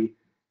is to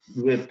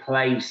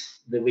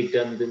replace the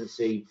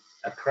redundancy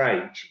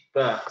approach,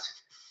 but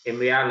in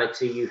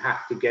reality, you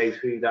have to go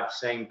through that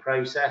same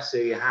process. So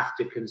you have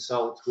to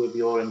consult with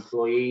your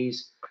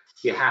employees.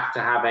 You have to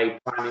have a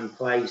plan in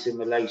place in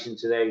relation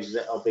to those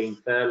that are being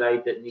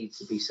furloughed that needs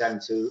to be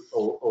sent to,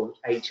 or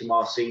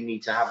HMRC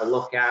need to have a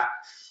look at.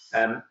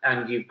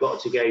 And you've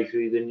got to go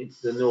through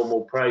the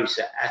normal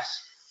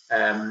process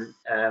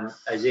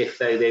as if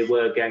though they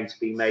were going to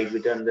be made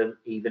redundant,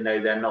 even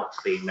though they're not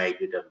being made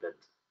redundant.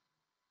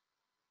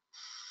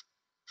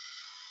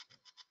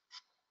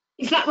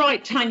 Is that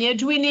right, Tania?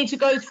 Do we need to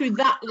go through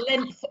that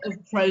length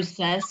of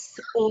process,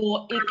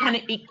 or can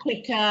it be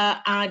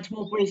quicker and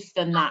more brief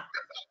than that?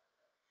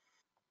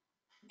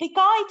 The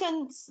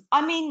guidance,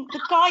 I mean, the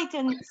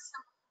guidance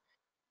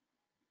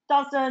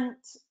doesn't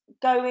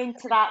go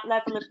into that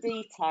level of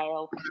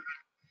detail.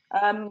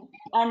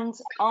 And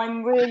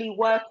I'm really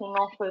working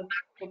off of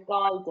the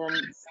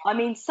guidance. I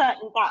mean,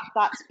 certainly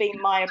that's been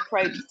my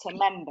approach to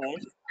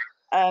members,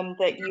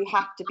 that you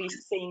have to be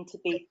seen to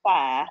be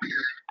fair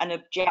and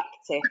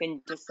objective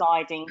in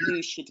deciding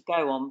who should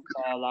go on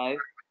furlough.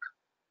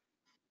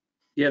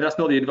 Yeah, that's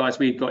not the advice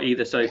we've got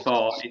either so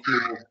far. It's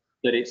more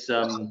that it's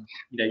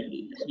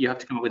you have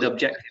to come up with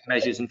objective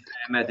measures and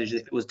fair measures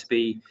if it was to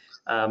be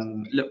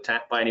looked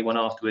at by anyone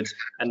afterwards.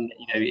 And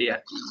in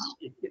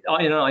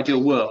an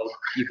ideal world,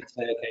 you could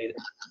say, okay,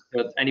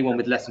 for anyone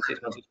with less than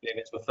 6 months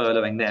experience, we're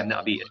furloughing them. That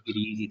would be a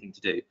really easy thing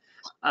to do.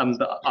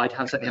 But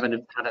certainly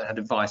haven't had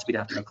advice. We'd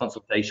have to have a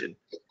consultation.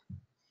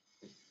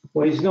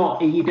 Well, it's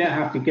not, you don't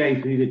have to go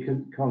through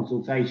the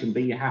consultation,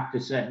 but you have to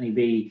certainly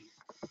be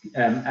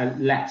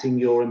letting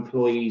your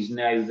employees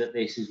know that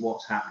this is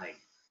what's happening.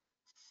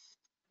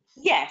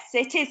 Yes,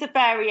 it is a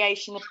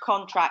variation of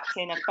contract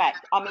in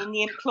effect. I mean,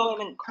 the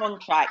employment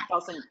contract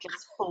doesn't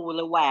just fall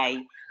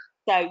away.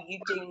 So you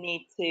do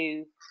need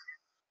to,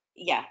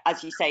 yeah,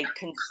 as you say,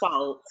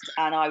 consult,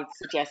 and I would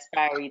suggest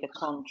vary the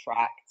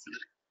contract.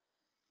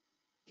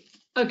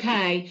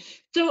 Okay,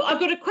 so I've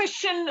got a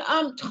question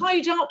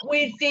tied up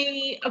with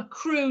the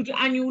accrued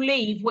annual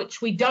leave,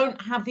 which we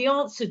don't have the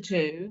answer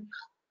to.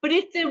 But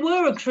if there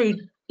were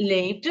accrued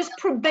leave, does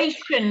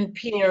probation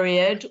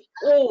period,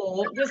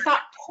 or does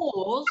that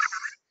pause,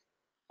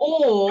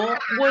 or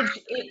would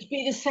it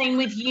be the same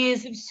with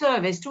years of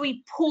service? Do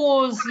we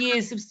pause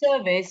years of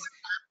service?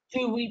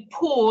 Do we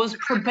pause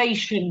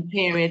probation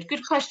period?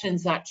 Good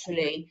questions,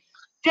 actually.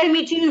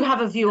 Jamie, do you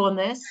have a view on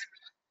this?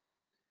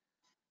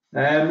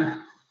 I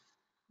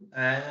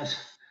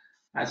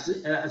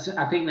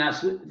think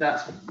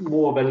that's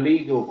more of a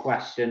legal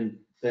question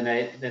than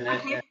a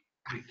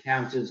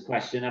accountant's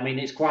question. I mean,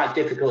 it's quite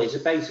difficult.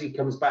 It basically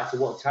comes back to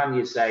what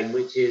Tania's saying,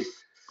 which is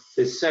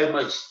there's so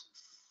much,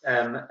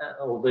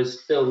 or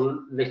there's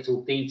still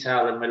little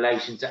detail in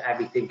relation to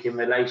everything in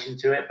relation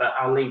to it. But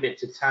I'll leave it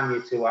to Tania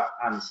to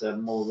answer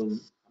more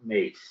than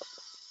me.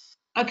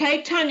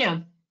 Okay,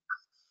 Tania.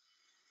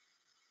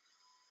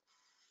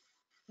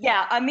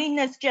 Yeah, I mean,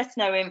 there's just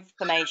no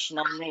information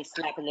on this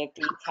level of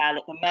detail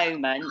at the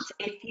moment.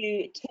 If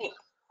you took,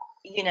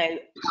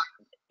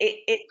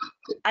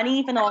 and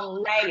even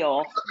on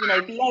layoff,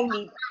 the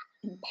only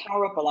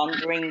comparable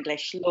under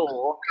English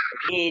law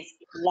is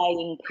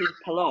laying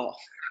people off.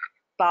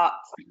 But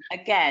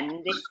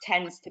again, this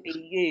tends to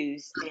be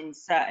used in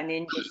certain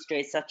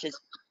industries, such as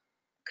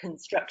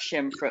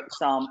construction, for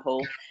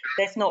example.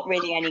 There's not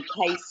really any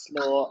case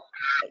law,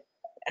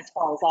 as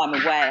far as I'm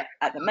aware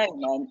at the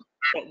moment,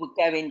 that would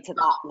go into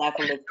that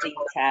level of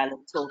detail of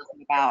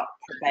talking about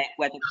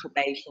whether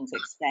probation's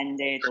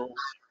extended or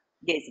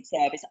years of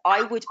service.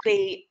 I would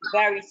be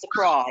very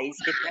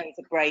surprised if there was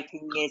a break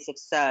in years of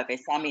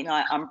service. I mean,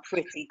 I'm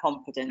pretty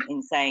confident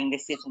in saying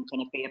this isn't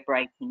going to be a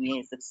break in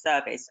years of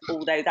service,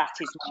 although that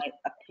is my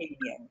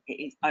opinion.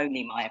 It is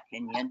only my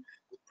opinion.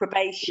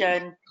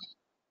 Probation,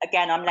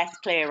 again, I'm less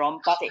clear on,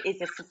 but if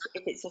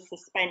it's a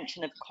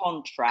suspension of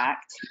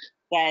contract,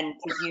 then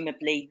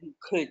presumably you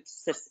could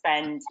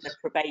suspend the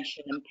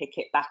probation and pick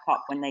it back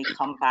up when they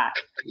come back.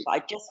 But I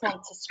just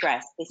want to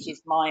stress, this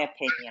is my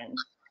opinion.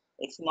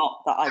 It's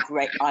not that I've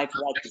read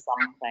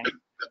something.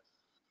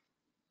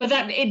 But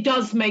that it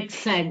does make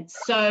sense.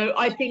 So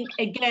I think,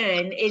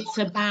 again, it's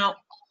about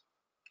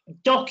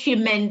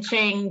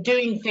documenting,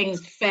 doing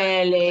things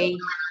fairly,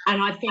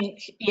 and I think,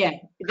 yeah,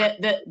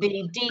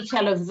 the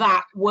detail of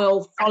that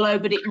will follow,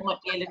 but it might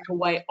be a little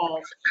way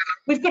off.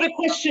 We've got a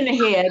question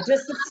here.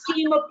 Does the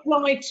scheme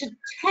apply to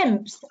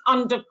temps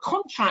under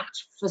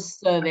contract for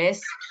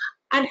service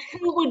And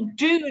who would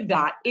do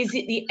that? Is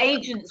it the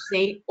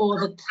agency or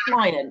the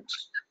client?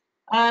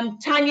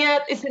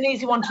 Tania, it's an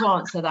easy one to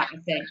answer that, I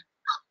think.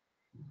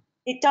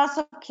 It does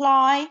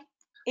apply.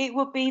 It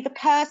would be the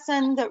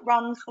person that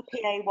runs the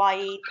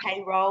PAYE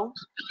payroll.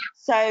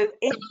 So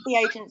if the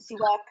agency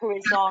worker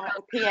is on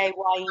a PAYE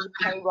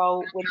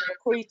payroll with a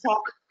recruiter,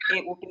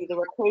 it will be the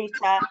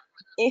recruiter.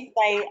 If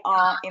they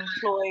are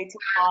employed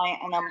by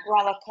an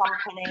umbrella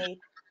company,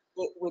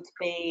 it would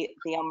be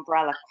the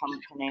umbrella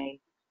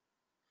company.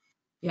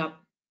 Yep.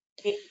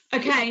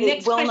 Okay,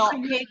 next will question not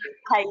here. be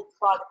paid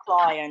by the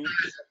client.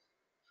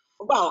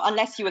 Well,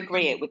 unless you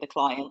agree it with the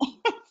client.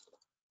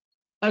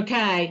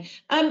 Okay,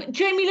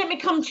 Jamie, let me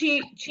come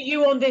to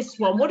you on this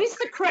one. What is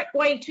the correct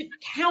way to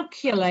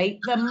calculate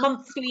the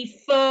monthly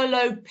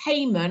furlough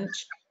payment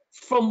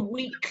from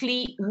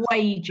weekly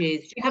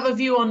wages? Do you have a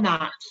view on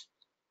that?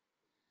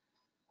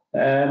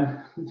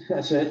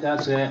 That's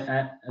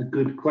a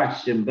good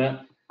question,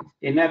 but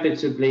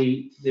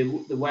inevitably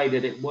the way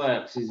that it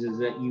works is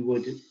that you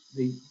would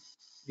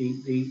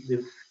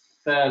the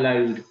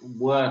furloughed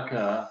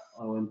worker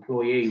or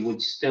employee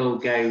would still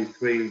go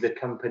through the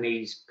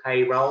company's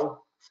payroll.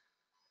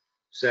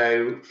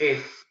 So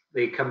if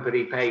the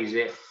company pays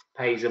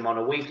them on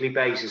a weekly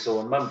basis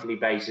or a monthly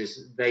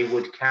basis, they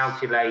would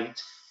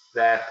calculate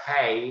their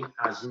pay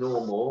as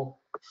normal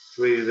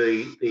through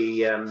the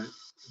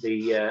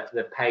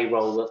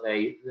payroll that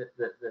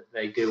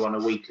they do on a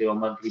weekly or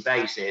monthly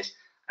basis,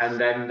 and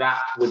then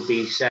that would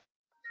be sent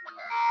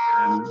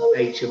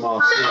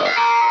HMRC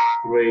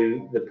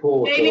through the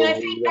portal. Jamie, I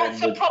think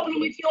that's a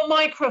problem with your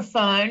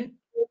microphone.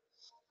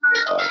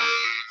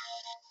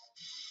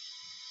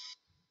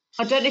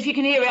 I don't know if you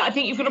can hear it. I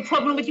think you've got a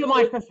problem with your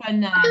microphone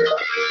there.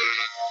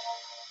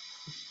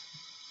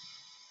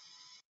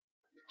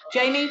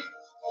 Jamie?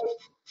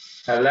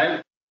 Hello?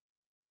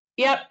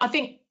 Yep, I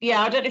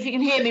don't know if you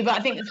can hear me, but I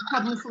think it's a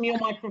problem from your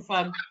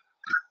microphone.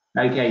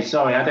 Okay,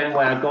 sorry, I don't know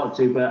where I got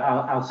to, but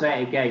I'll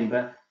say it again.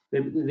 But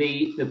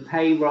the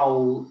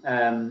payroll,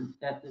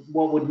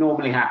 what would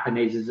normally happen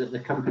is that the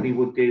company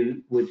would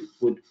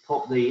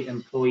put the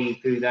employee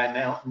through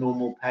their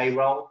normal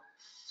payroll.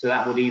 So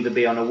that would either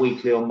be on a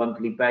weekly or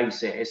monthly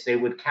basis. They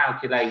would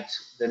calculate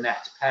the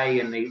net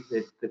pay and the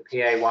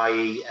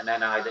PAYE and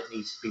NI that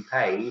needs to be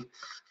paid.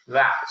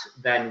 That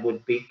then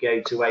would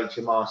go to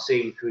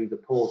HMRC through the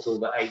portal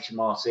that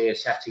HMRC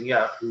is setting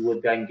up, who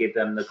would then give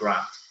them the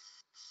grant.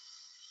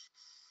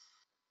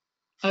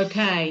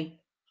 Okay,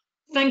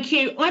 thank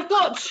you. I've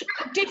got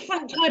a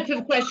different type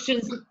of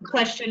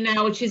question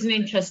now, which is an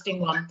interesting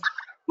one.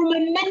 From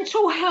a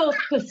mental health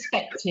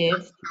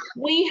perspective,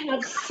 we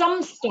have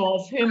some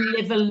staff who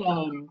live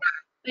alone.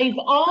 They've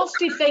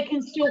asked if they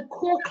can still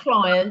call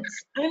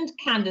clients and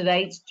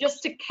candidates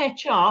just to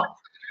catch up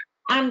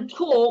and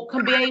talk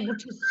and be able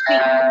to speak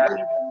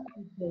to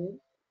people.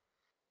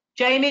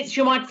 Jamie, it's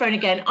your microphone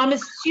again. I'm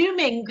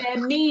assuming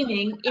they're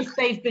meaning if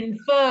they've been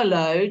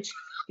furloughed,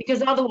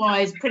 because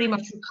otherwise, pretty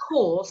much of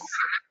course.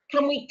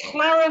 Can we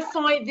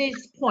clarify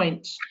this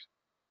point?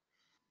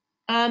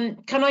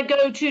 Can I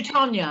go to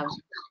Tania?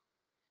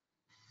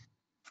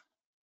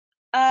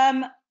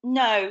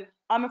 No,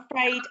 I'm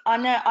afraid,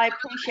 I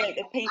appreciate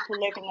that people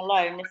living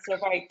alone, this is a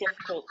very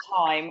difficult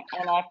time,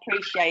 and I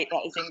appreciate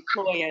that as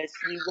employers,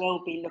 you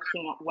will be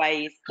looking at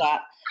ways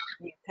that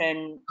you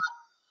can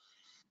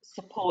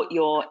support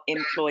your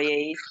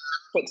employees.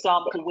 For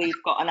example,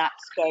 we've got an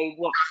APSCo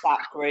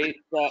WhatsApp group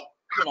that,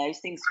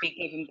 seems to be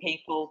giving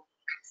people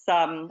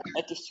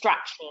a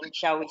distraction,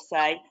 shall we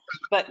say.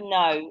 But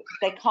no,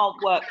 they can't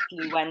work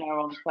for you when they're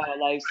on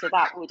furlough, so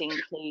that would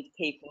include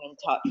keeping in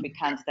touch with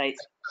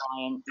candidates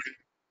and clients.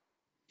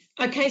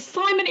 Okay,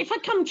 Simon, if I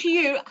come to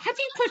you, have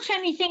you put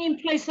anything in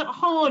place at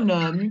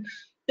Harnham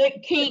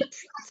that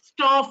keeps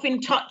staff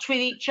in touch with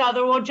each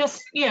other, or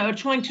just,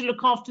 trying to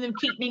look after them,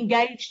 keep them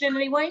engaged in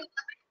any way?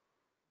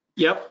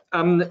 Yep.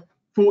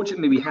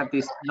 Fortunately, we have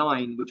this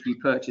line which we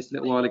purchased a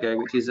little while ago,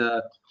 which is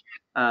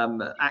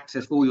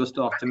access for all your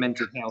staff to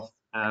mental health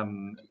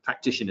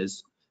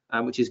practitioners,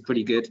 which is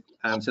pretty good.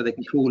 So they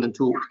can call and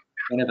talk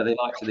whenever they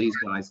like to these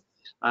guys.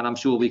 And I'm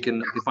sure we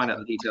can find out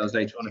the details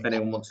later on if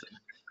anyone wants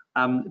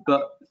them.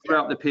 But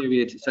throughout the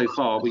period so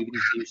far, we've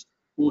introduced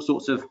all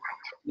sorts of,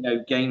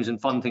 games and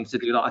fun things to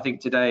do. Like I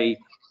think today,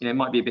 it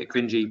might be a bit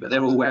cringy, but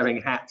they're all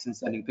wearing hats and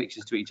sending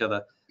pictures to each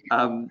other.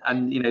 And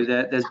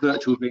there's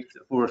virtual drinks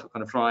at 4 o'clock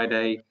on a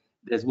Friday.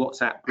 There's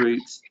WhatsApp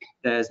groups.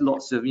 There's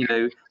lots of,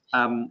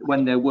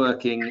 when they're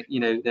working,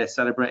 they're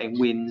celebrating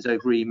wins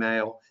over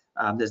email.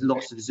 There's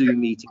lots of Zoom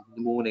meetings in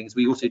the mornings.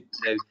 We also,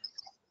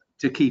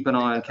 to keep an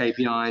eye on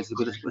KPIs,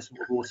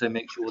 we'll also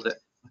make sure that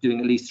we're doing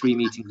at least 3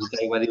 meetings a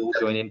day where they all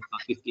join in for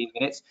 15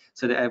 minutes,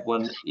 so that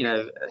everyone,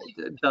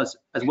 does,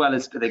 as well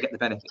as they get the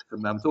benefit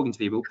from talking to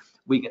people,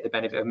 we get the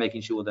benefit of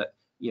making sure that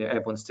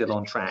everyone's still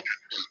on track.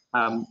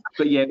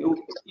 But yeah,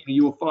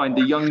 you'll find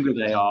the younger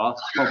they are,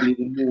 probably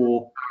the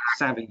more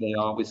savvy they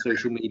are with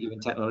social media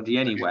and technology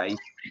anyway,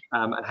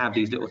 and have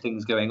these little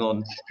things going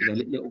on,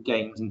 little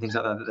games and things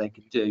like that they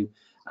can do.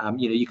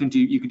 You can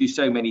do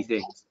so many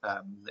things.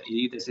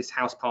 There's this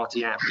house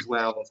party app as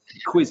well. There's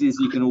quizzes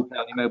you can all play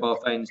on your mobile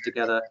phones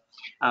together.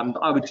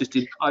 I would just,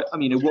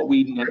 what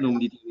we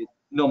normally do is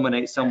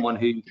nominate someone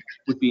who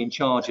would be in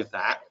charge of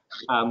that.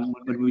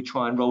 When we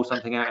try and roll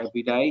something out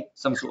every day,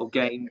 some sort of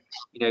game.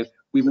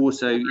 We've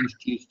also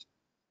introduced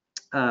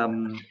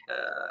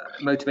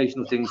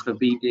motivational things for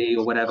BD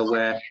or whatever,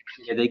 where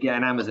they get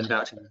an Amazon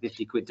voucher for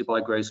 50 quid to buy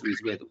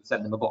groceries with, or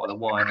send them a bottle of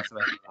wine or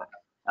something like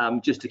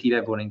that, just to keep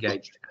everyone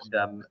engaged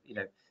and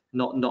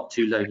not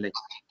too lonely.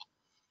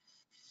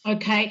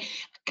 Okay,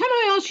 can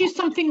I ask you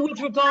something with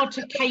regard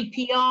to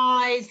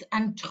KPIs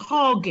and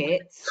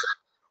targets?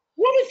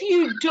 What have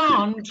you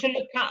done to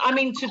look at,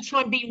 to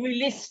try and be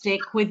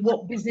realistic with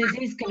what business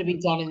is going to be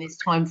done in this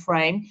time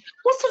frame?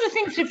 What sort of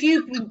things have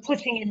you been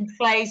putting in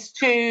place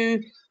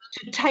to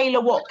tailor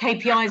what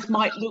KPIs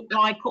might look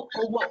like, or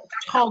what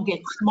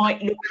targets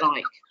might look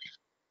like?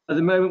 At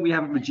the moment, we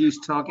haven't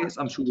reduced targets.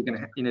 I'm sure we're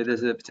going to,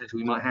 there's a potential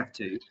we might have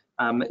to.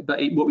 But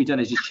what we've done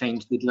is just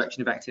change the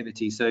direction of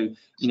activity. So,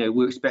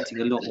 we're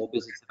expecting a lot more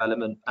business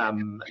development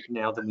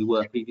now than we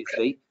were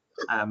previously.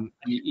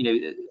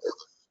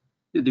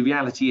 The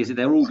reality is that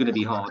they're all going to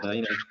be harder.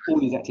 All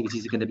these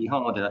activities are going to be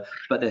harder,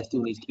 but there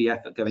still needs to be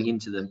effort going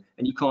into them.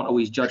 And you can't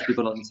always judge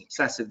people on the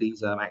success of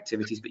these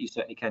activities, but you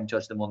certainly can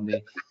judge them on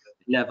the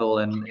level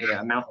and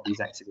amount of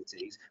these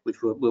activities, which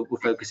we're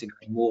focusing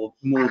on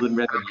more than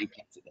revenue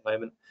at the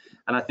moment.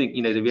 And I think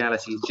the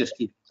reality is just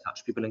keeping in touch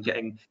with people and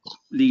getting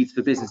leads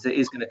for business that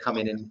is going to come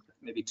in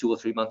maybe 2 or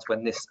 3 months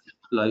when this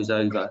blows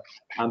over.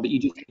 But you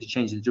just need to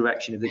change the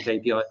direction of the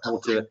KPI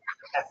more to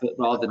effort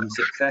rather than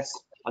success.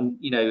 And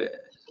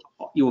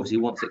you obviously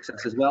want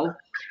success as well,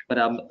 but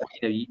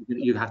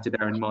you have to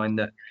bear in mind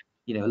that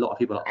a lot of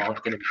people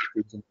aren't going to be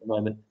recruiting at the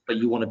moment, but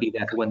you want to be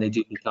there for when they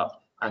do pick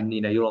up, and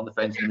you're on the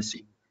phone to them as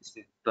soon as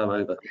they blow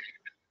over.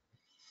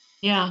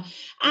 Yeah.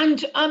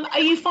 And are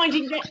you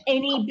finding that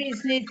any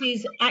business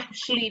is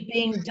actually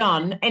being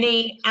done?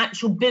 Any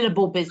actual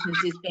billable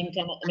business is being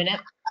done at the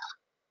minute?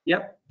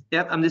 Yep.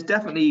 And there's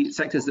definitely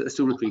sectors that are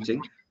still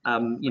recruiting.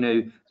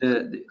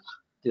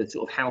 The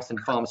sort of health and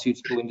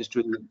pharmaceutical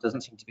industry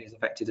doesn't seem to be as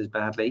affected as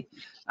badly.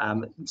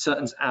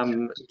 Certain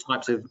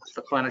types of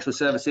financial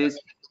services,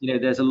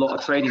 there's a lot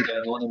of trading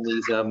going on in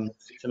these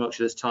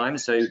tumultuous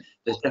times. So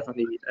there's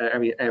definitely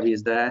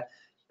areas there.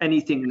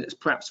 Anything that's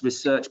perhaps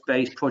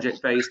research-based,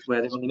 project-based,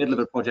 where they're in the middle of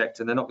a project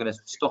and they're not going to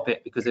stop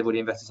it because they've already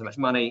invested so much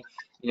money,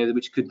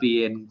 which could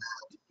be in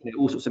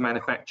all sorts of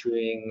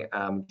manufacturing,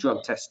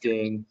 drug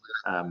testing,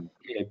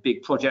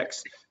 big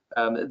projects.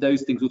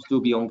 Those things will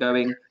still be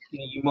ongoing.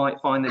 You might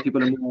find that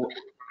people are more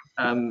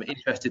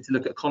interested to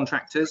look at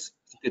contractors.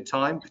 It's a good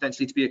time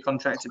potentially to be a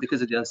contractor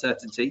because of the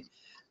uncertainty.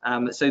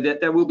 So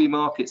there will be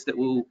markets that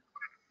will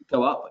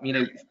go up.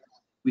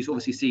 We've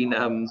obviously seen,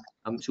 I'm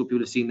sure people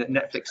have seen that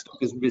Netflix stock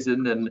has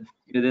risen, and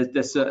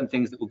there's certain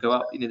things that will go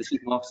up. The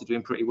supermarkets are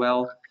doing pretty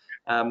well.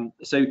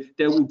 So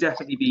there will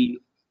definitely be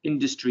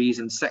industries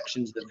and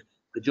sections of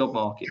the job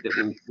market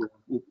that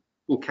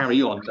will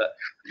carry on, but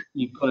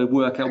you've got to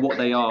work out what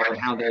they are and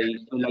how they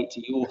relate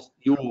to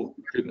your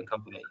recruitment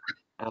company,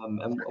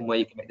 and where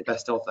you can make the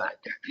best of that.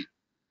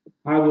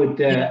 I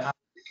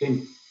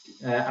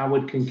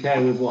would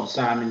concur with what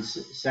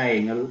Simon's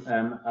saying.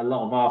 A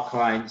lot of our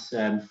clients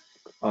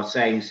are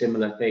saying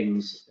similar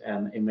things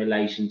in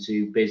relation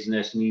to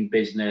business, new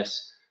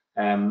business,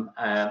 and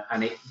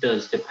it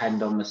does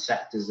depend on the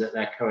sectors that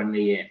they're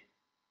currently in.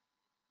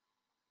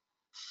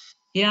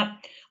 Yeah,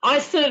 I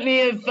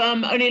certainly have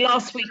only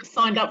last week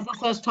signed up for the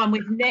first time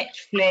with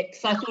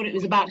Netflix. I thought it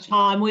was about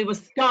time. We were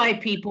Sky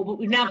people, but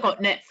we've now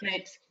got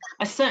Netflix.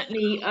 I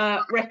certainly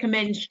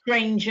recommend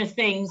Stranger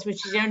Things,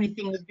 which is the only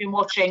thing we've been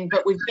watching,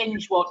 but we've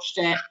binge watched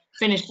it,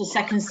 finished the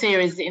second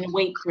series in a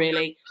week,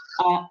 really.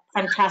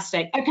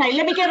 Fantastic. Okay,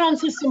 let me get on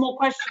to some more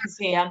questions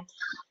here.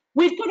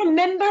 We've got a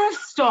member of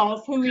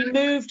staff who we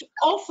moved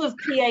off of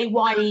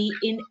PAYE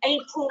in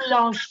April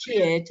last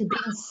year to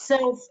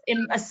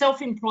being a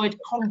self-employed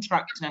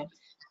contractor.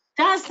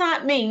 Does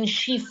that mean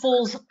she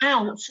falls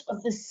out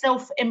of the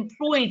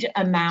self-employed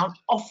amount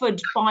offered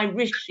by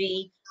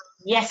Rishi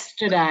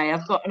yesterday?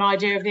 I've got an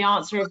idea of the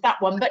answer of that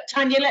one, but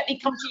Tania, let me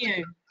come to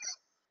you.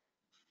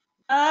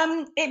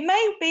 It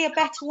may be a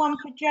better one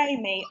for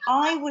Jamie.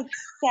 I would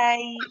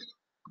say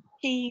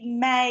she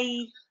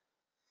may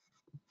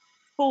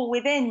fall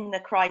within the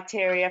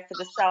criteria for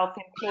the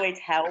self-employed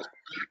help,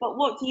 but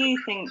what do you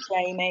think,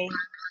 Jamie?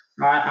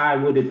 I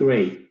would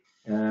agree.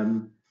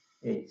 The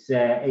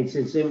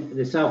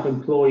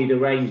self-employed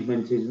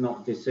arrangement is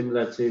not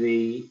dissimilar to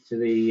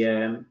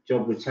the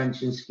job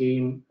retention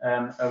scheme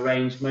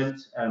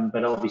arrangement,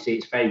 but obviously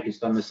it's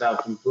focused on the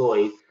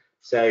self-employed.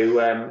 So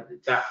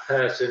that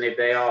person, if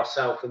they are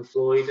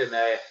self-employed and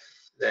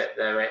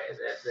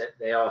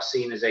they are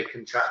seen as a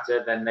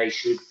contractor, then they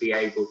should be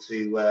able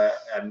to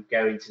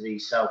go into the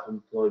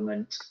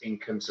self-employment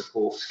income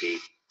support scheme.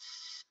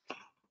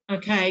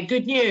 Okay,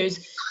 good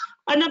news.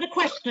 Another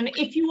question: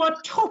 if you are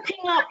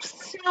topping up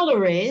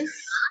salaries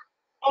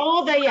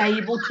are they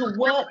able to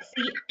work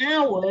the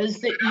hours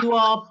that you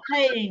are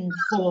paying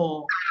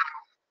for?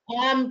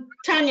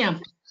 Tania?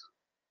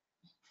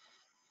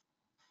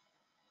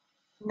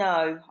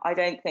 No, I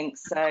don't think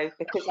so,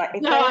 because like,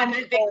 if No, they're I on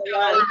don't think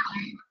furlough, so.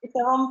 if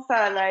they're on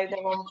furlough,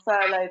 they're on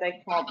furlough.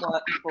 They can't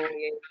work for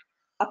you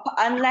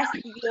unless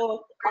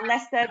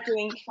they're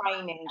doing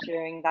training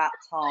during that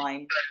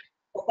time.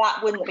 But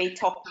that wouldn't be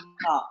topping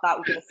up. That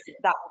would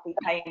be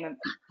payment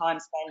for time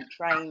spent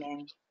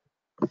training.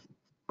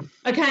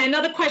 Okay,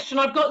 another question.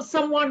 I've got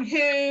someone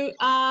who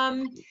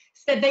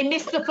said they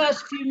missed the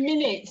first few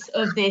minutes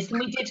of this, and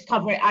we did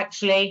cover it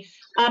actually,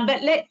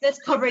 but let's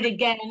cover it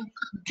again.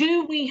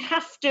 Do we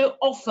have to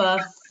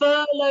offer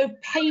furlough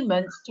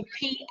payments to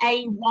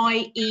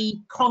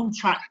PAYE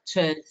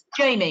contractors?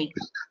 Jamie?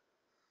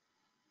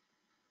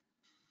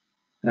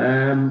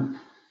 Can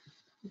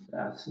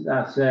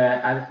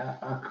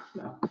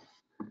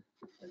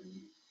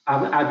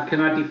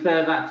I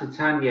defer that to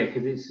Tania,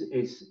 because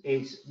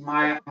it's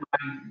my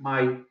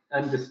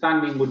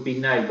understanding would be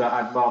no, but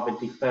I'd rather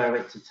defer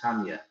it to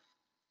Tania.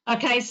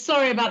 Okay,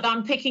 sorry about that.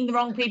 I'm picking the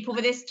wrong people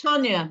for this.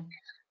 Tania?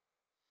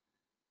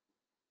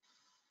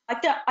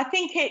 I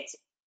think it's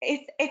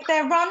if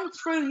they're run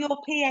through your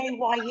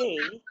PAYE,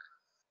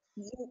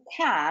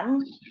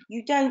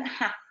 you don't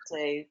have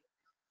to,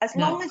 as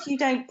long as you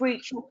don't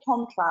breach your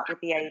contract with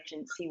the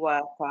agency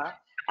worker.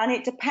 And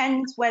it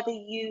depends whether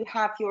you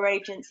have your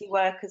agency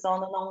workers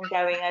on an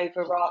ongoing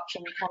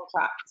overarching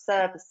contract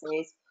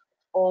services,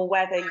 or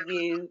whether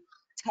you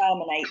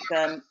terminate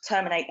the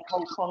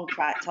whole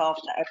contract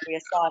after every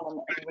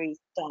assignment and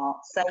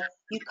restart. So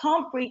you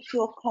can't breach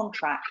your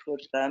contract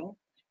with them,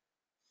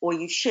 or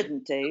you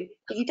shouldn't do,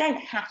 but you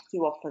don't have to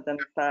offer them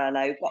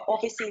furlough. But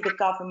obviously the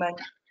government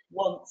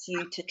wants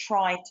you to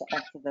try to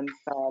offer them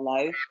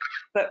furlough,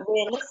 but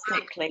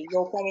realistically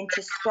you're going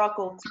to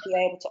struggle to be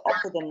able to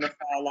offer them the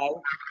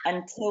furlough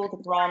until the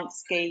grant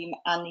scheme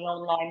and the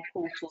online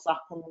portal's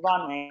up and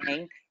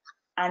running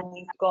and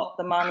you've got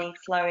the money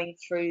flowing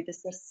through the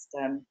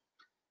system.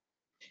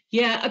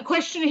 Yeah, a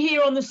question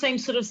here on the same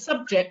sort of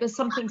subject, but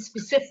something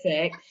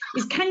specific,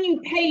 is can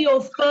you pay your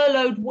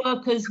furloughed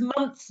workers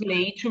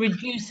monthly to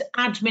reduce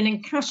admin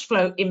and cash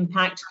flow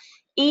impact,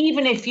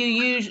 even if you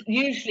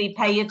usually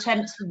pay your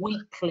temps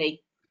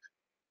weekly?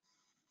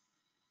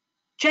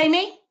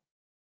 Jamie?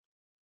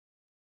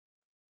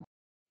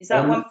 Is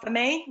that one for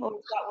me, or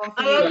is that one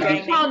for you,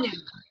 Jamie? Tania.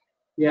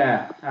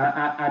 Yeah,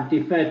 I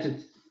defer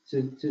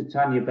to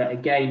Tania, but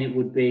again, it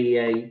would be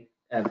a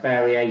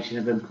variation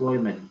of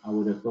employment, I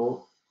would have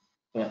thought.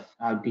 But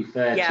I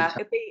defer to Tania.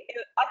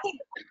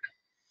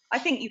 I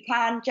think you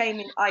can,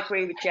 Jamie. I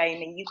agree with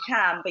Jamie. You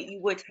can, but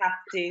you would have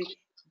to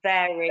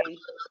vary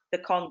the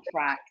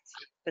contract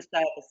for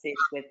services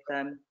with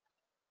them.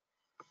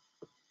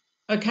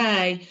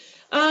 Okay.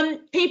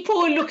 People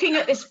are looking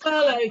at this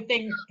furlough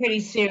thing pretty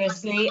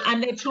seriously,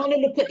 and they're trying to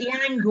look at the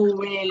angle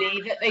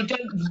really that they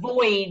don't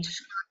void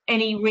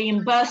any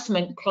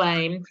reimbursement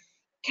claim.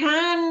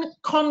 Can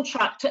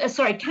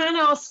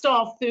our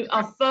staff who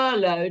are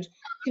furloughed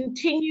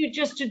continue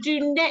just to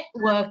do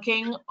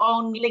networking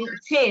on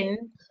LinkedIn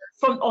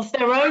off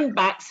their own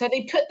back, so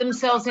they put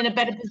themselves in a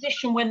better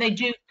position when they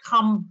do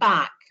come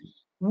back?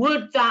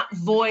 Would that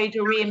void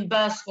a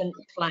reimbursement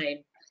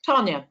claim?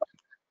 Tania?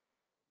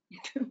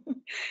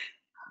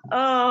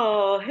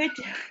 Oh,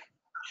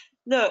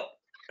 look,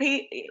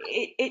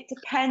 it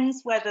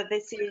depends whether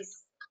this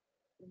is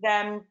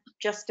them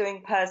just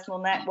doing personal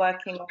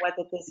networking, or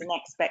whether there's an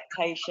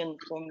expectation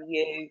from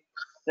you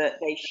that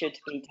they should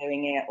be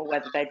doing it, or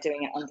whether they're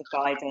doing it under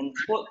guidance.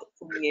 What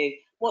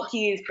do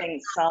you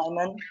think,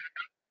 Simon?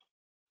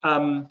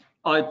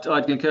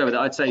 I'd concur with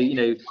that. I'd say,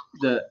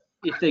 that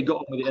if they got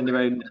on with it on their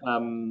own,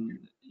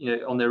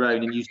 on their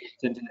own, and you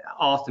didn't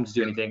ask them to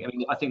do anything. I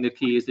mean, I think the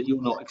key is that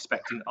you're not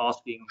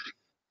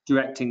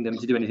directing them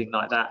to do anything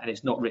like that, and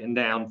it's not written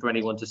down for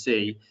anyone to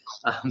see.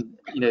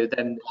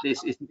 Then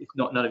this is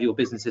none of your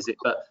business, is it?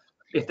 But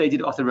if they did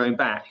it off their own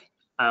back,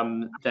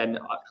 then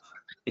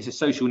it's a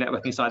social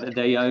networking site that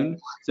they own,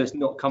 so it's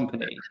not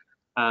company.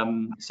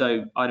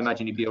 So I'd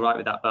imagine you'd be all right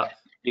with that, but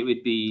it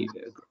would be,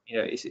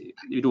 it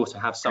would also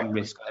have some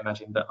risk, I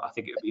imagine, but I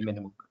think it would be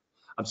minimal.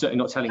 I'm certainly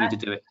not telling you to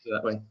do it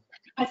that way.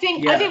 I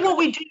think what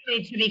we do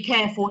need to be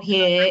careful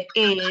here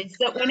is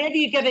that whenever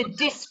you get a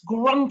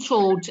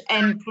disgruntled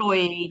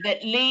employee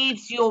that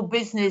leaves your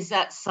business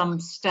at some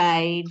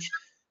stage,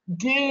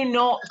 do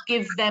not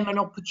give them an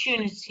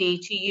opportunity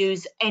to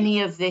use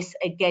any of this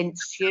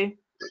against you.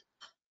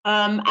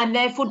 And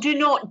therefore do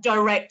not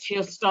direct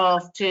your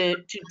staff to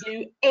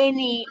do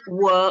any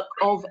work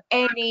of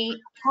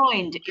any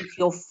kind if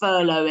you're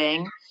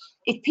furloughing.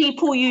 If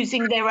people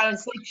using their own,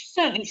 so they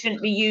certainly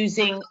shouldn't be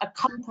using a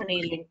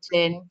company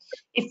LinkedIn.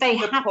 If they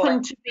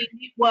happen to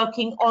be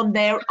working on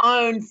their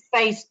own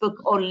Facebook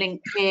or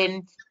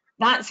LinkedIn,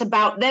 that's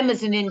about them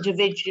as an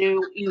individual.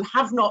 You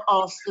have not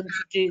asked them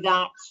to do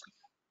that.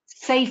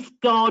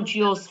 Safeguard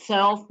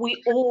yourself.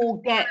 We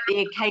all get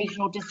the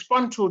occasional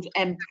disgruntled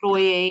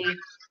employee.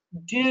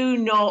 Do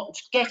not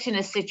get in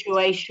a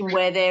situation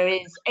where there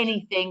is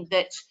anything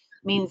that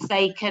means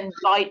they can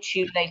bite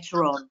you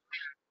later on.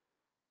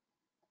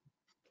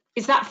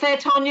 Is that fair,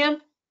 Tania?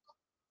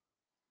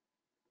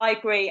 I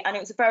agree, and it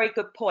was a very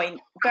good point.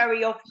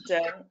 Very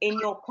often in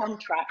your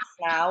contracts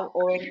now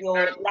or in your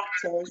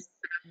letters,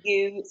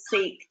 you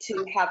seek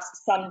to have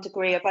some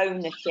degree of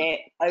ownership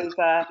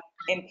over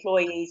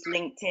employees'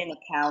 LinkedIn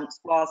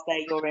accounts whilst they're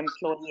your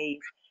employees.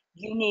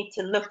 You need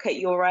to look at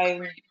your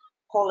own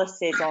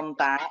policies on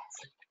that.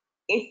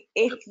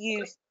 If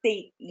you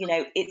seek, you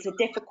know, it's a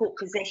difficult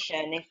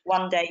position if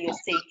one day you're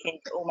seeking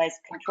to almost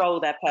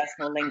control their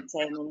personal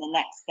LinkedIn and the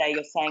next day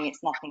you're saying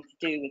it's nothing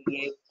to do with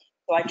you.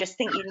 So I just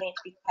think you need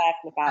to be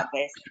careful about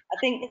this. I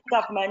think the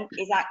government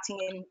is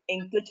acting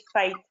in good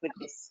faith with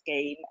this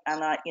scheme,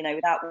 and you know,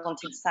 without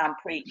wanting to sound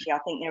preachy, I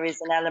think there is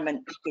an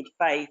element of good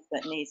faith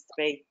that needs to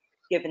be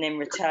given in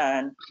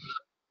return.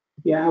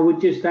 Yeah, I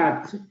would just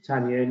add,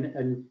 Tania,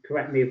 and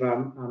correct me if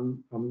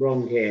I'm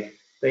wrong here,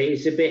 but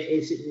it's a bit,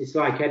 it's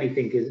like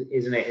anything,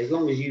 isn't it? As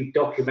long as you've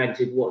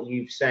documented what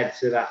you've said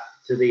to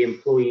the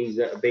employees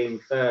that are being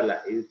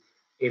furloughed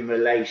in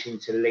relation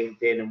to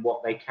LinkedIn and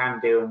what they can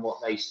do and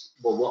what they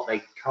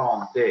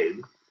can't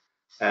do.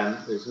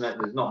 There's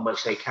not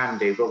much they can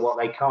do, but what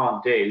they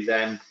can't do,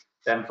 then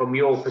from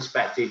your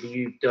perspective,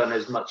 you've done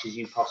as much as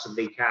you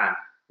possibly can.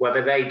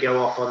 Whether they go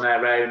off on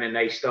their own and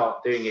they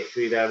start doing it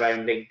through their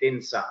own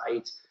LinkedIn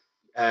site,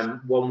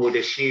 one would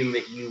assume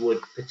that you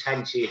would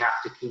potentially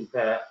have to keep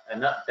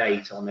an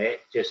update on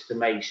it just to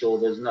make sure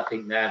there's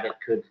nothing there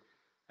that could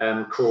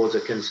cause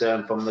a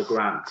concern from the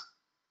grant.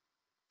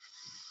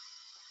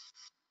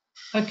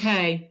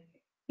 Okay,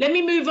 let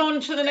me move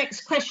on to the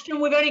next question.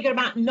 We've only got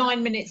about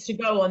 9 minutes to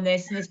go on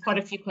this, and there's quite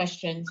a few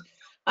questions.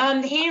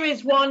 Here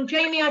is one.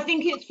 Jamie, I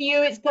think it's for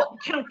you. It's got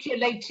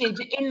calculated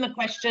in the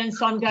question,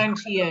 so I'm going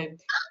to you.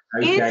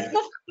 Okay. Is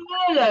the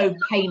furlough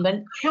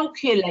payment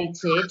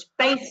calculated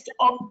based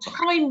on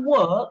time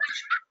worked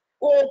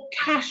or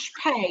cash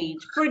paid?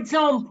 For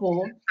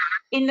example,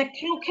 in the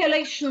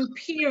calculation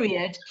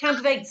period,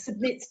 candidate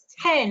submits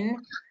 10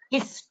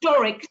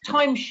 historic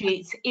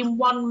timesheets in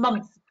 1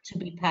 month to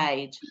be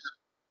paid.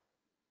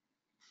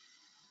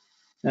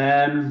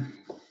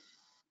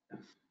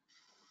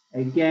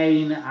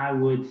 Again, I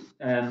would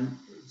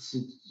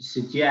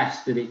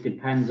suggest that it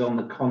depends on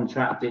the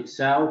contract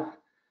itself.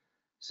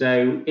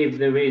 So if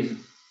there is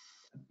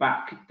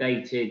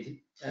backdated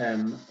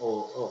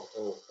or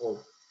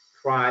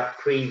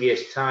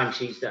previous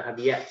timesheets that have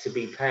yet to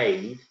be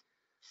paid,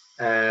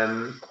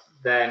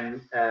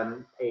 then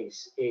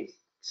it's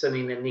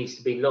something that needs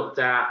to be looked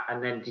at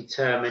and then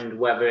determined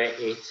whether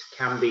it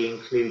can be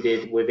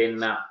included within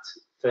that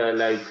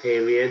furlough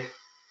period.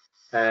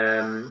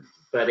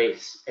 But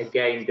it's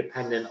again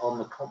dependent on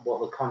what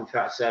the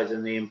contract says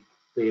in the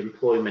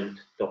employment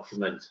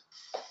document.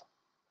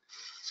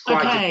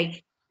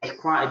 It's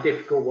quite a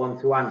difficult one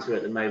to answer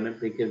at the moment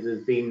because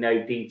there's been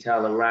no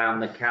detail around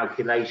the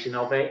calculation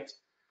of it.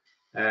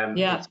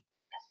 It's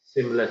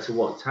similar to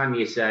what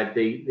Tania said,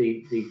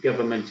 the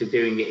government are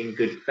doing it in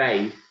good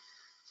faith,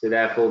 so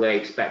therefore they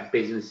expect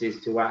businesses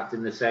to act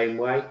in the same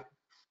way.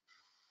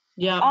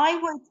 Yeah, I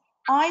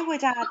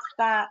would add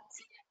that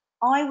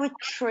I would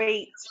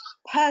treat,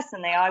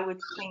 personally, I would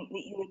think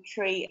that you would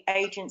treat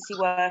agency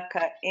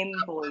worker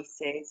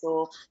invoices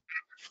or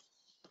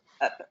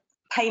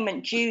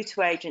payment due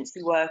to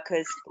agency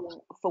workers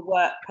for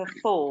work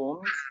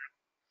performed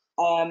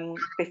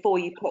before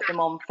you put them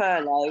on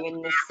furlough.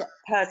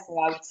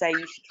 Personally, I would say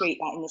you should treat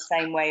that in the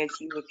same way as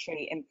you would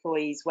treat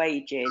employees'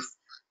 wages.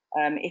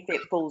 If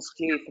it falls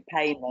due for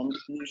payment,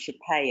 you should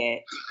pay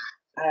it.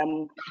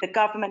 The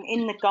government,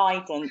 in the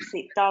guidance,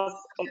 it does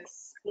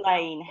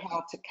explain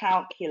how to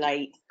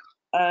calculate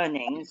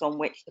earnings on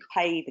which to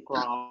pay the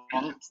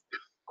grant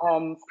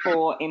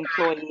for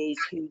employees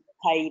whose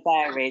pay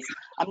varies.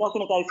 I'm not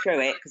going to go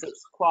through it because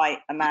it's quite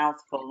a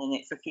mouthful and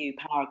it's a few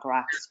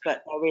paragraphs,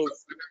 but there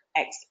is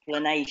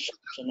explanation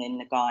in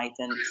the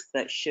guidance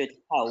that should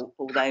help,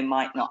 although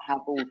might not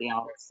have all the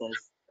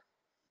answers.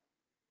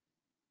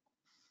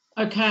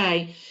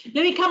 Okay,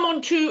 let me come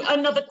on to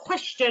another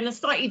question, a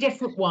slightly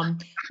different one.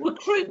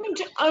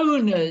 Recruitment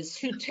owners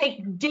who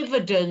take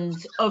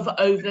dividends of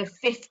over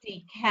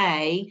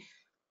 50k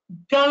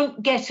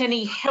don't get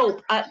any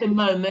help at the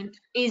moment.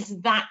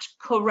 Is that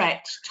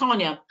correct?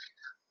 Tania?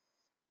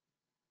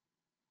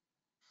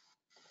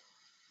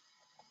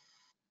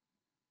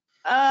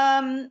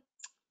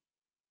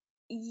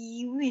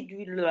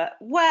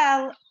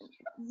 Well,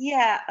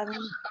 yeah,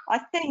 I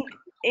think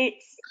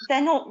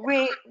they're not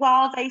really, well,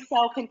 are they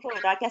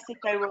self-employed? I guess if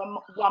they were a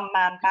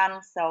one-man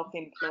band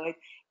self-employed,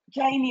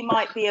 Jamie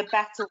might be a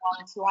better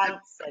one to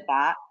answer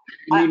that.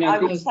 I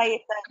would say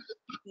if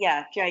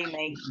yeah,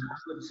 Jamie. I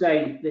would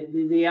say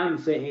the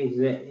answer is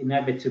that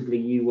inevitably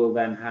you will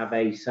then have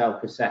a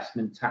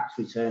self-assessment tax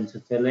return to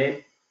fill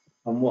in.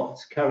 And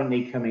what's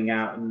currently coming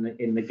out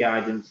in the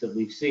guidance that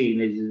we've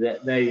seen is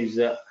that those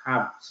that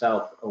have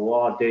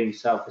or are doing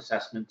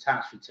self-assessment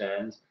tax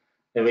returns,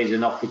 there is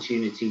an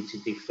opportunity to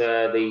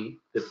defer the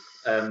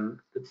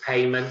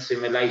payments in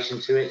relation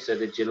to it, so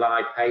the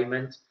July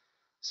payment.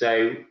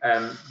 So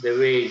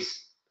there is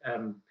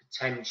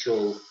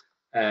potential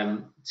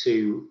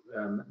to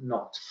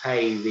not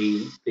pay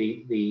the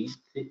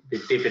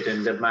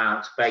dividend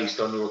amount based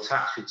on your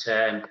tax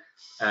return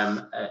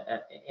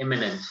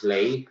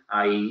imminently,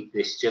 i.e.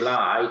 this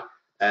July,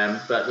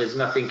 but there's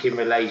nothing in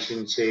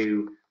relation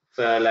to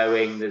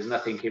furloughing, there's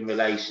nothing in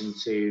relation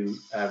to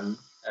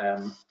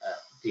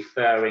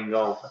deferring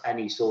of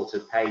any sort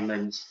of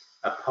payments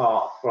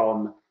apart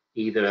from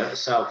either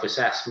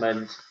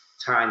self-assessment,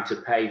 time to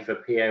pay for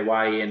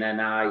PAYE and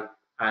NI,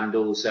 and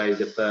also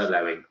the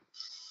furloughing.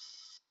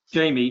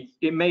 Jamie,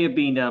 it may have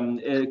been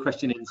a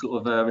question in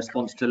sort of a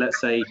response to, let's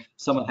say,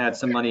 someone had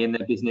some money in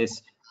their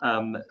business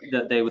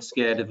that they were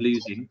scared of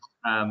losing.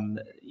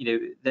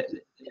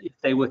 If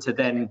they were to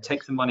then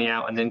take the money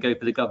out and then go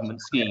for the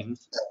government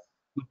schemes,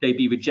 would they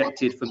be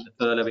rejected from the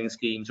furloughing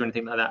schemes or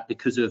anything like that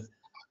because of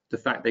the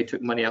fact they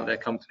took money out of their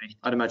company?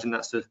 I'd imagine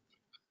that's the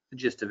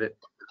gist of it.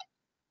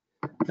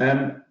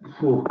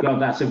 Oh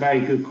God, that's a very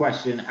good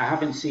question. I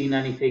haven't seen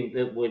anything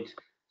that would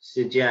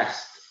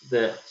suggest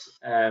that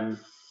I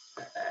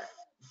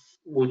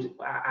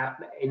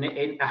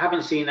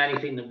haven't seen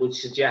anything that would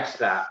suggest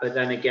that. But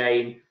then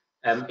again,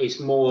 it's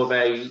more of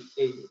a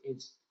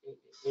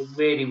it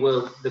really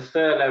will. The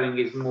furloughing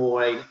is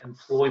more an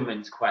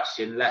employment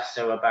question, less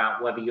so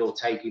about whether you're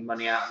taking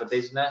money out of the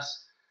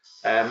business.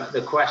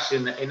 The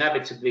question,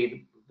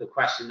 inevitably, the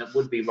question that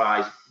would be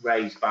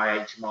raised by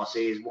HMRC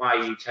is, why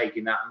are you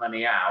taking that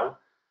money out?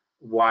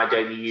 Why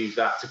don't you use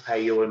that to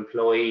pay your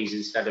employees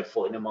instead of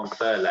putting them on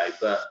furlough?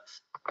 But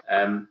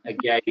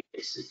again,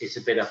 it's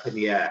a bit up in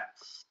the air.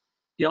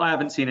 Yeah, I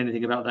haven't seen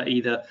anything about that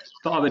either.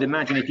 But I would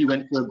imagine if you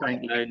went for a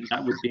bank loan,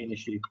 that would be an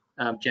issue,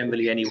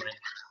 generally anyway.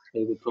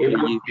 They would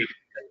probably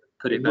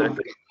put it back.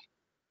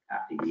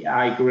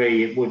 I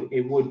agree.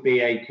 It would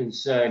be a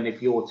concern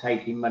if you're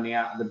taking money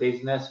out of the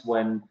business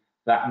when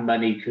that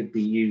money could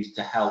be used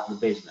to help the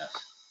business.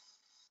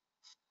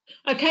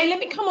 Okay, let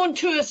me come on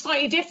to a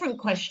slightly different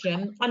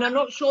question, and I'm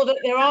not sure that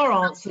there are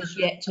answers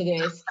yet to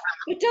this,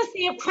 but does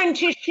the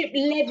apprenticeship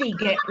levy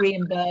get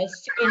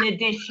reimbursed in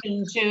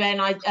addition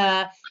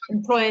to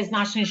employers'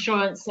 national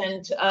insurance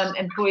and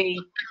employee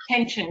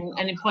pension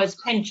and employers'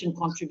 pension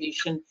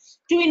contribution?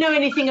 Do we know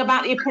anything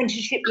about the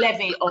apprenticeship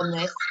levy on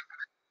this?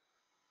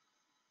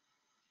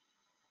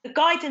 The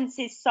guidance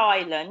is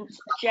silent.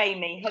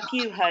 Jamie, have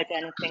you heard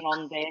anything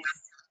on this?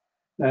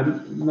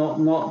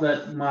 Not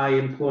that my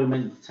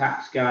employment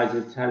tax guys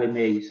are telling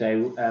me.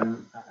 So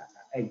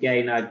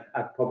again,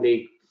 I'd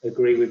probably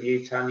agree with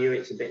you, Tania.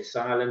 It's a bit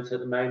silent at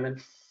the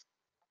moment.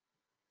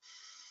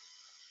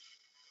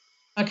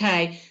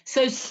 Okay,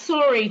 so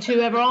sorry to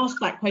whoever asked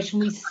that question.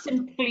 We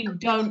simply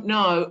don't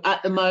know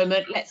at the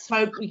moment. Let's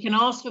hope we can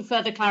ask for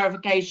further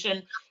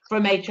clarification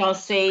from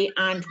HRC,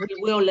 and we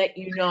will let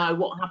you know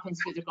what happens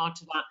with regard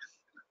to that.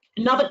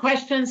 Another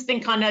question,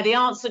 think I know the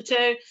answer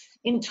to.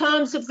 In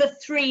terms of the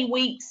 3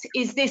 weeks,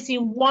 is this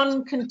in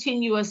one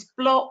continuous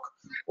block,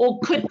 or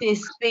could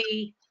this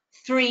be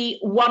 3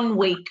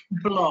 one-week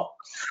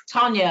blocks?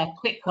 Tania,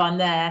 quick one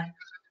there.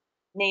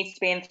 Needs to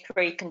be in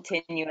 3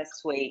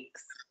 continuous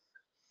weeks.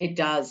 It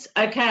does.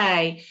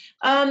 Okay.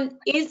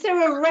 Is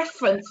there a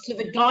reference to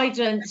the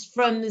guidance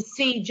from the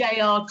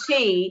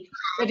CJRT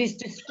that is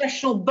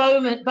discretional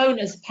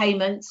bonus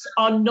payments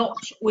are not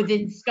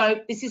within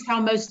scope? This is how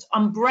most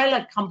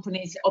umbrella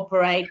companies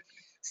operate,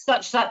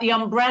 such that the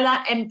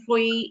umbrella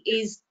employee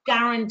is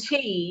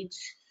guaranteed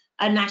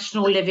a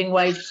national living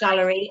wage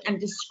salary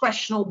and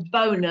discretional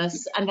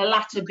bonus, and the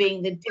latter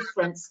being the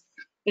difference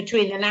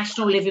between the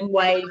national living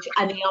wage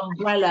and the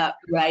umbrella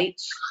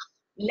rate,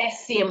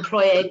 less the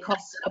employer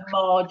costs and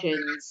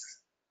margins.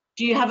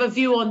 Do you have a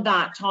view on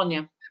that,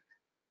 Tania?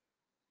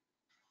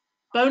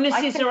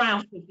 Bonuses are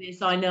out of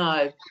this, I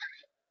know.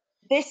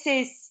 This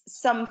is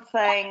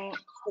something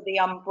for the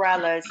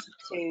umbrellas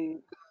to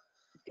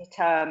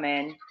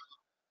determine.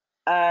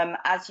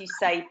 As you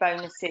say,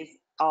 bonuses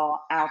are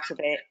out of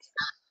it.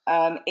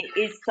 It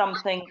is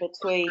something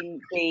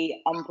between the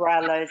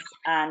umbrellas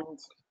and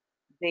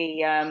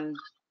the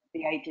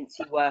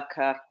agency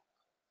worker.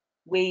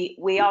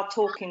 We are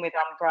talking with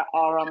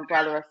our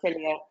umbrella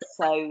affiliates,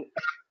 so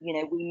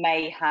we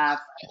may have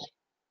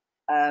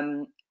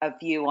a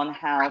view on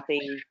how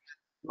the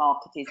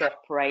market is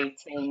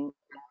operating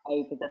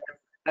over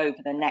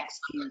the next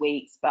few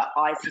weeks, but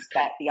I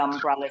suspect the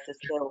umbrellas are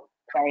still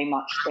very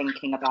much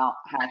thinking about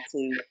how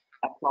to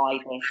apply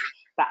this.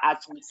 But as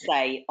you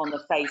say, on the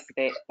face of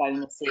it,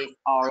 bonuses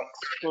are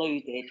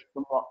excluded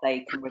from what they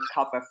can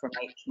recover from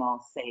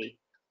HMRC.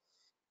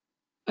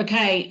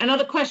 Okay,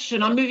 another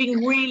question. I'm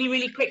moving really,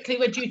 really quickly.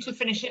 We're due to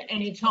finish at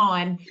any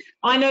time.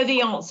 I know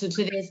the answer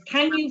to this.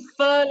 Can you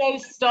furlough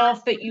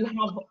staff that you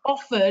have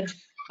offered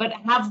but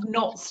have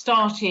not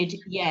started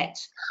yet?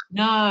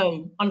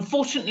 No,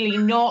 unfortunately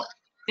not.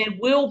 There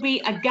will be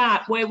a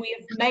gap where we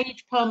have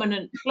made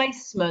permanent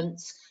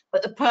placements,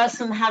 but the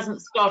person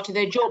hasn't started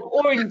their job,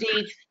 or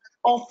indeed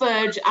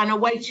offered and are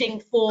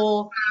waiting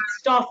for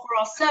staff for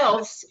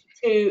ourselves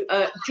to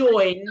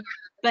join,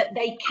 but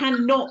they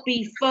cannot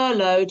be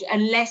furloughed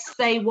unless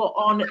they were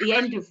on at the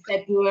end of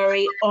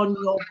February on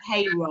your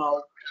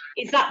payroll.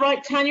 Is that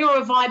right, Tania, or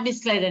have I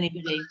misled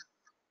anybody?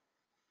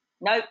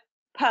 No,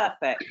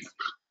 perfect.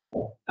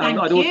 Thank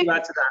I'd you. also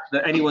add to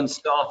that anyone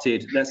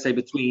started, let's say,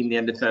 between the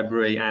end of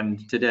February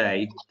and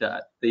today,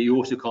 that you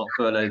also can't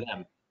furlough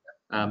them.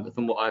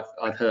 From what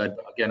I've heard,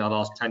 but again, I'll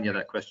ask Tania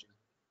that question.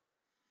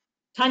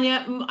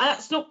 Tania,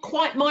 that's not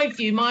quite my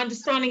view. My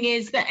understanding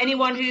is that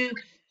anyone who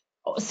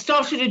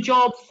started a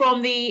job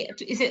from the,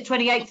 is it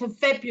 28th of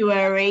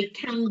February,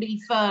 can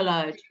be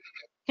furloughed.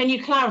 Can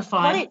you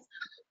clarify?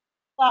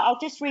 Well, I'll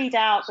just read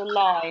out the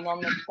line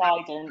on the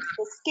guidance.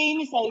 The scheme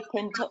is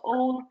open to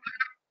all.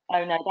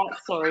 Oh no,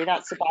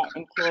 that's about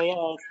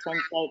employers.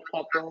 28th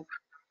February.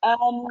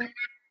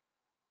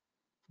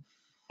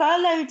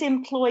 Furloughed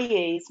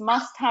employees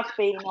must have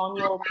been on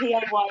your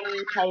PAYE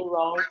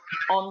payroll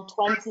on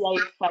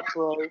 28th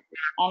February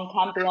and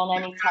can be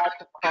on any type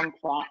of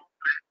contract.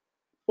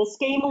 The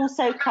scheme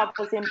also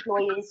covers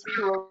employees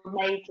who were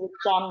made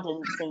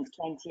redundant since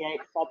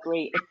 28th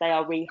February if they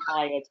are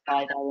rehired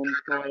by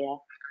their employer.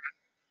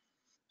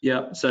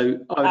 Yeah, so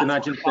I would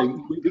imagine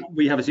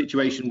we have a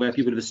situation where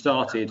people have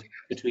started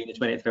between the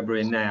 20th of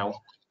February and now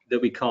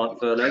that we can't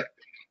furlough,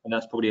 and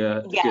that's probably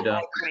a good,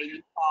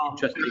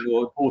 interesting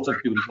or important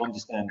for people to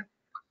understand.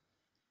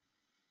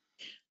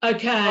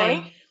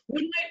 Okay.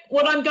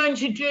 What I'm going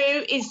to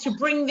do is to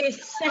bring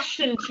this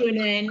session to an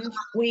end.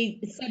 We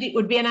said it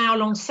would be an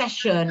hour-long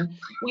session.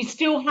 We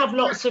still have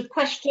lots of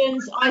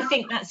questions. I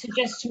think that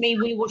suggests to me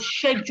we will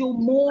schedule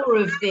more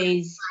of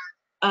these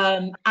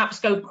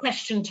APSCo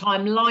question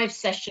time live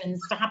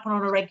sessions to happen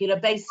on a regular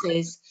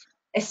basis,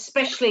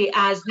 especially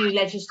as new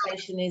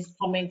legislation is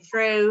coming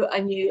through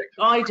and new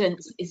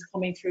guidance is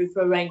coming through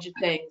for a range of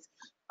things.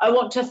 I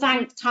want to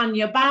thank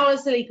Tania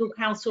Bowers, the legal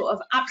counsel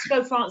of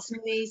APSCo, for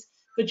answering these,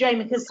 for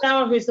Jamie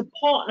Cassell, who's the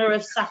partner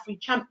of Saffery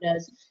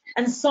Champness,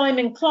 and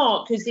Simon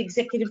Clarke, who's the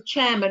executive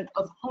chairman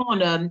of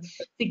Harnham,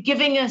 for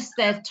giving us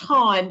their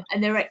time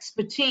and their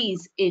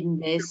expertise in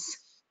this.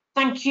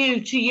 Thank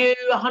you to you,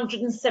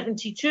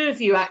 172 of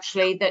you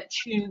actually that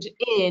tuned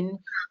in.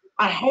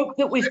 I hope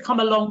that we've come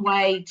a long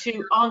way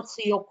to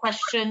answer your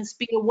questions.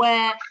 Be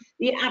aware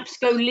the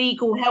APSCo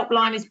legal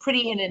helpline is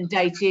pretty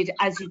inundated,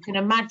 as you can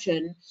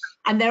imagine,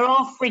 and there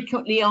are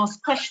frequently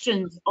asked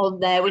questions on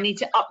there. We need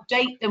to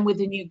update them with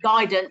the new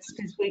guidance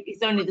because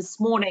it's only this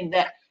morning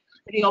that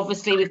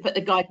obviously we've put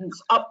the guidance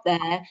up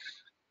there.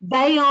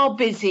 They are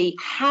busy.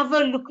 Have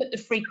a look at the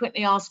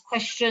frequently asked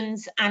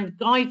questions and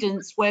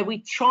guidance where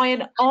we try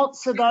and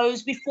answer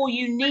those before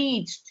you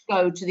need to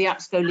go to the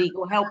APSCo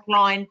legal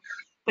helpline.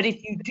 But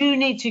if you do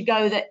need to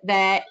go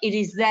there, it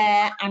is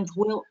there and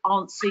will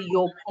answer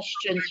your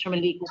questions from a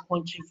legal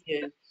point of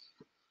view.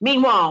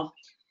 Meanwhile,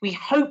 we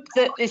hope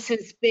that this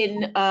has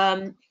been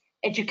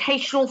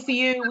educational for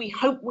you. We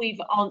hope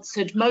we've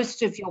answered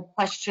most of your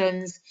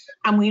questions,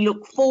 and we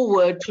look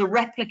forward to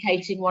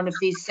replicating one of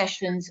these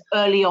sessions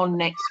early on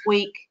next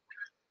week.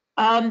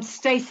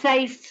 Stay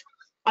safe.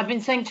 I've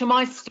been saying to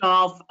my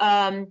staff,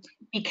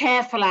 be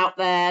careful out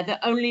there,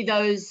 that only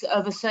those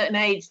of a certain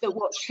age that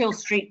watch Hill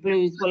Street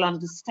Blues will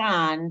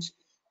understand.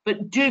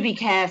 But do be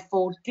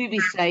careful, do be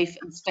safe,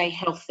 and stay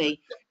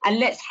healthy. And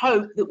let's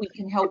hope that we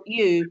can help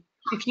you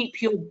to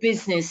keep your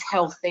business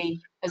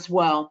healthy as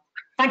well.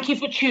 Thank you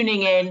for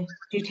tuning in.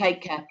 Do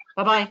take care.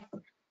 Bye-bye.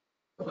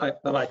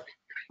 Bye-bye.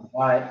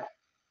 Bye.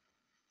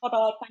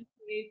 Bye-bye. Thank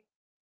you.